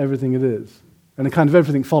 Everything it is. And kind of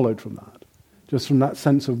everything followed from that. Just from that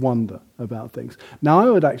sense of wonder about things. Now I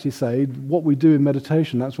would actually say what we do in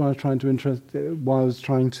meditation, that's why I was trying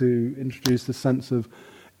to introduce the sense of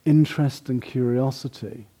interest and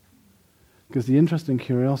curiosity. Because the interest and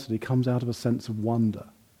curiosity comes out of a sense of wonder.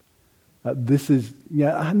 This is,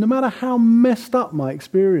 no matter how messed up my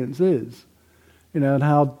experience is, and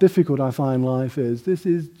how difficult I find life is, this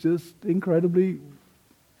is just incredibly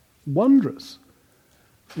wondrous.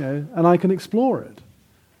 And I can explore it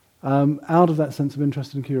out of that sense of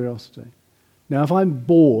interest and curiosity. Now, if I'm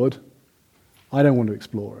bored, I don't want to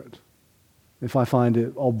explore it. If I find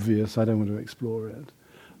it obvious, I don't want to explore it.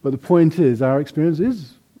 But the point is, our experience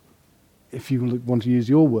is, if you want to use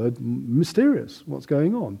your word, mysterious, what's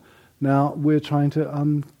going on. Now, we're trying to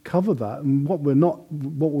uncover that, and what we're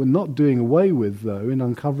not doing away with, though, in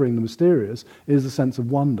uncovering the mysterious, is a sense of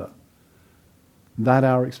wonder. That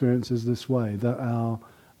our experience is this way, that our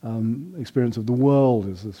experience of the world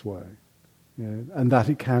is this way, and that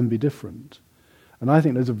it can be different. And I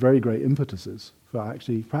think those are very great impetuses for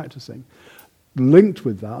actually practicing. Linked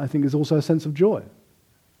with that, I think, is also a sense of joy.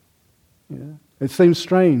 It seems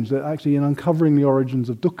strange that actually in uncovering the origins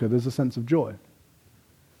of dukkha, there's a sense of joy.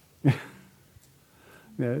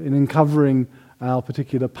 In uncovering our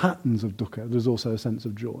particular patterns of dukkha, there's also a sense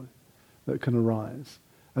of joy that can arise.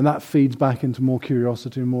 And that feeds back into more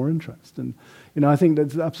curiosity and more interest. And, I think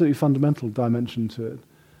that's an absolutely fundamental dimension to it.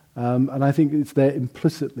 And I think it's there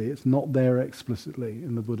implicitly, it's not there explicitly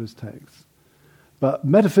in the Buddha's texts. But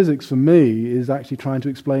metaphysics, for me, is actually trying to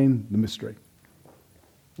explain the mystery.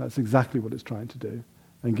 That's exactly what it's trying to do,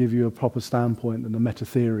 and give you a proper standpoint, and the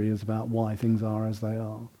meta-theory is about why things are as they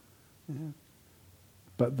are.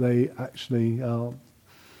 But they actually are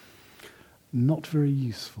not very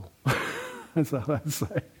useful. That's what I'd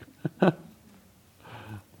say.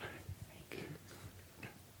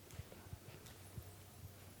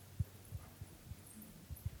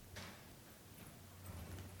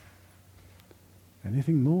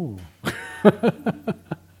 Anything more?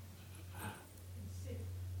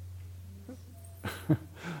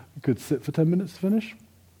 We could sit for 10 minutes to finish.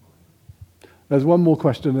 There's one more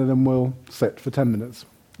question and then we'll sit for 10 minutes.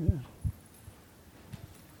 Yeah.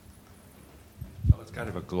 Well, it's kind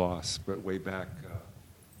of a gloss, but way back...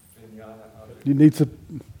 You need to...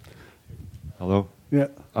 Hello? Yeah.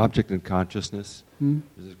 Object and Consciousness. Hmm?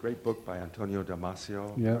 There's this great book by Antonio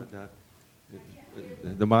Damasio. Yeah.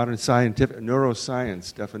 The modern scientific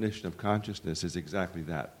neuroscience definition of consciousness is exactly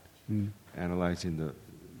that. Analyzing the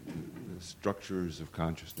structures of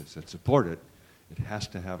consciousness that support it, it has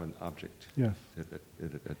to have an object that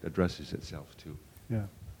it addresses itself to. Yeah.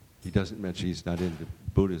 He doesn't mention he's not into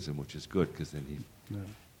Buddhism, which is good, because then he...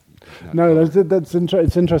 No,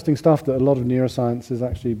 it's interesting stuff that a lot of neuroscience is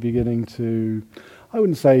actually beginning to, I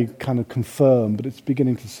wouldn't say kind of confirm, but it's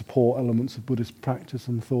beginning to support elements of Buddhist practice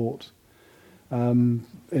and thought in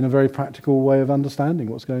a very practical way of understanding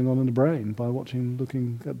what's going on in the brain by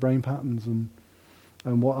looking at brain patterns and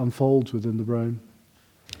what unfolds within the brain.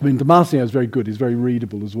 I mean, Damasio is very good. He's very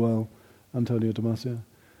readable as well, Antonio Damasio.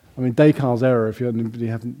 I mean, Descartes' Error, if you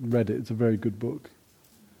haven't read it, it's a very good book.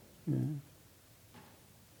 Yeah.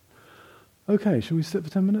 Okay, shall we sit for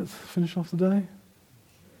 10 minutes, finish off the day?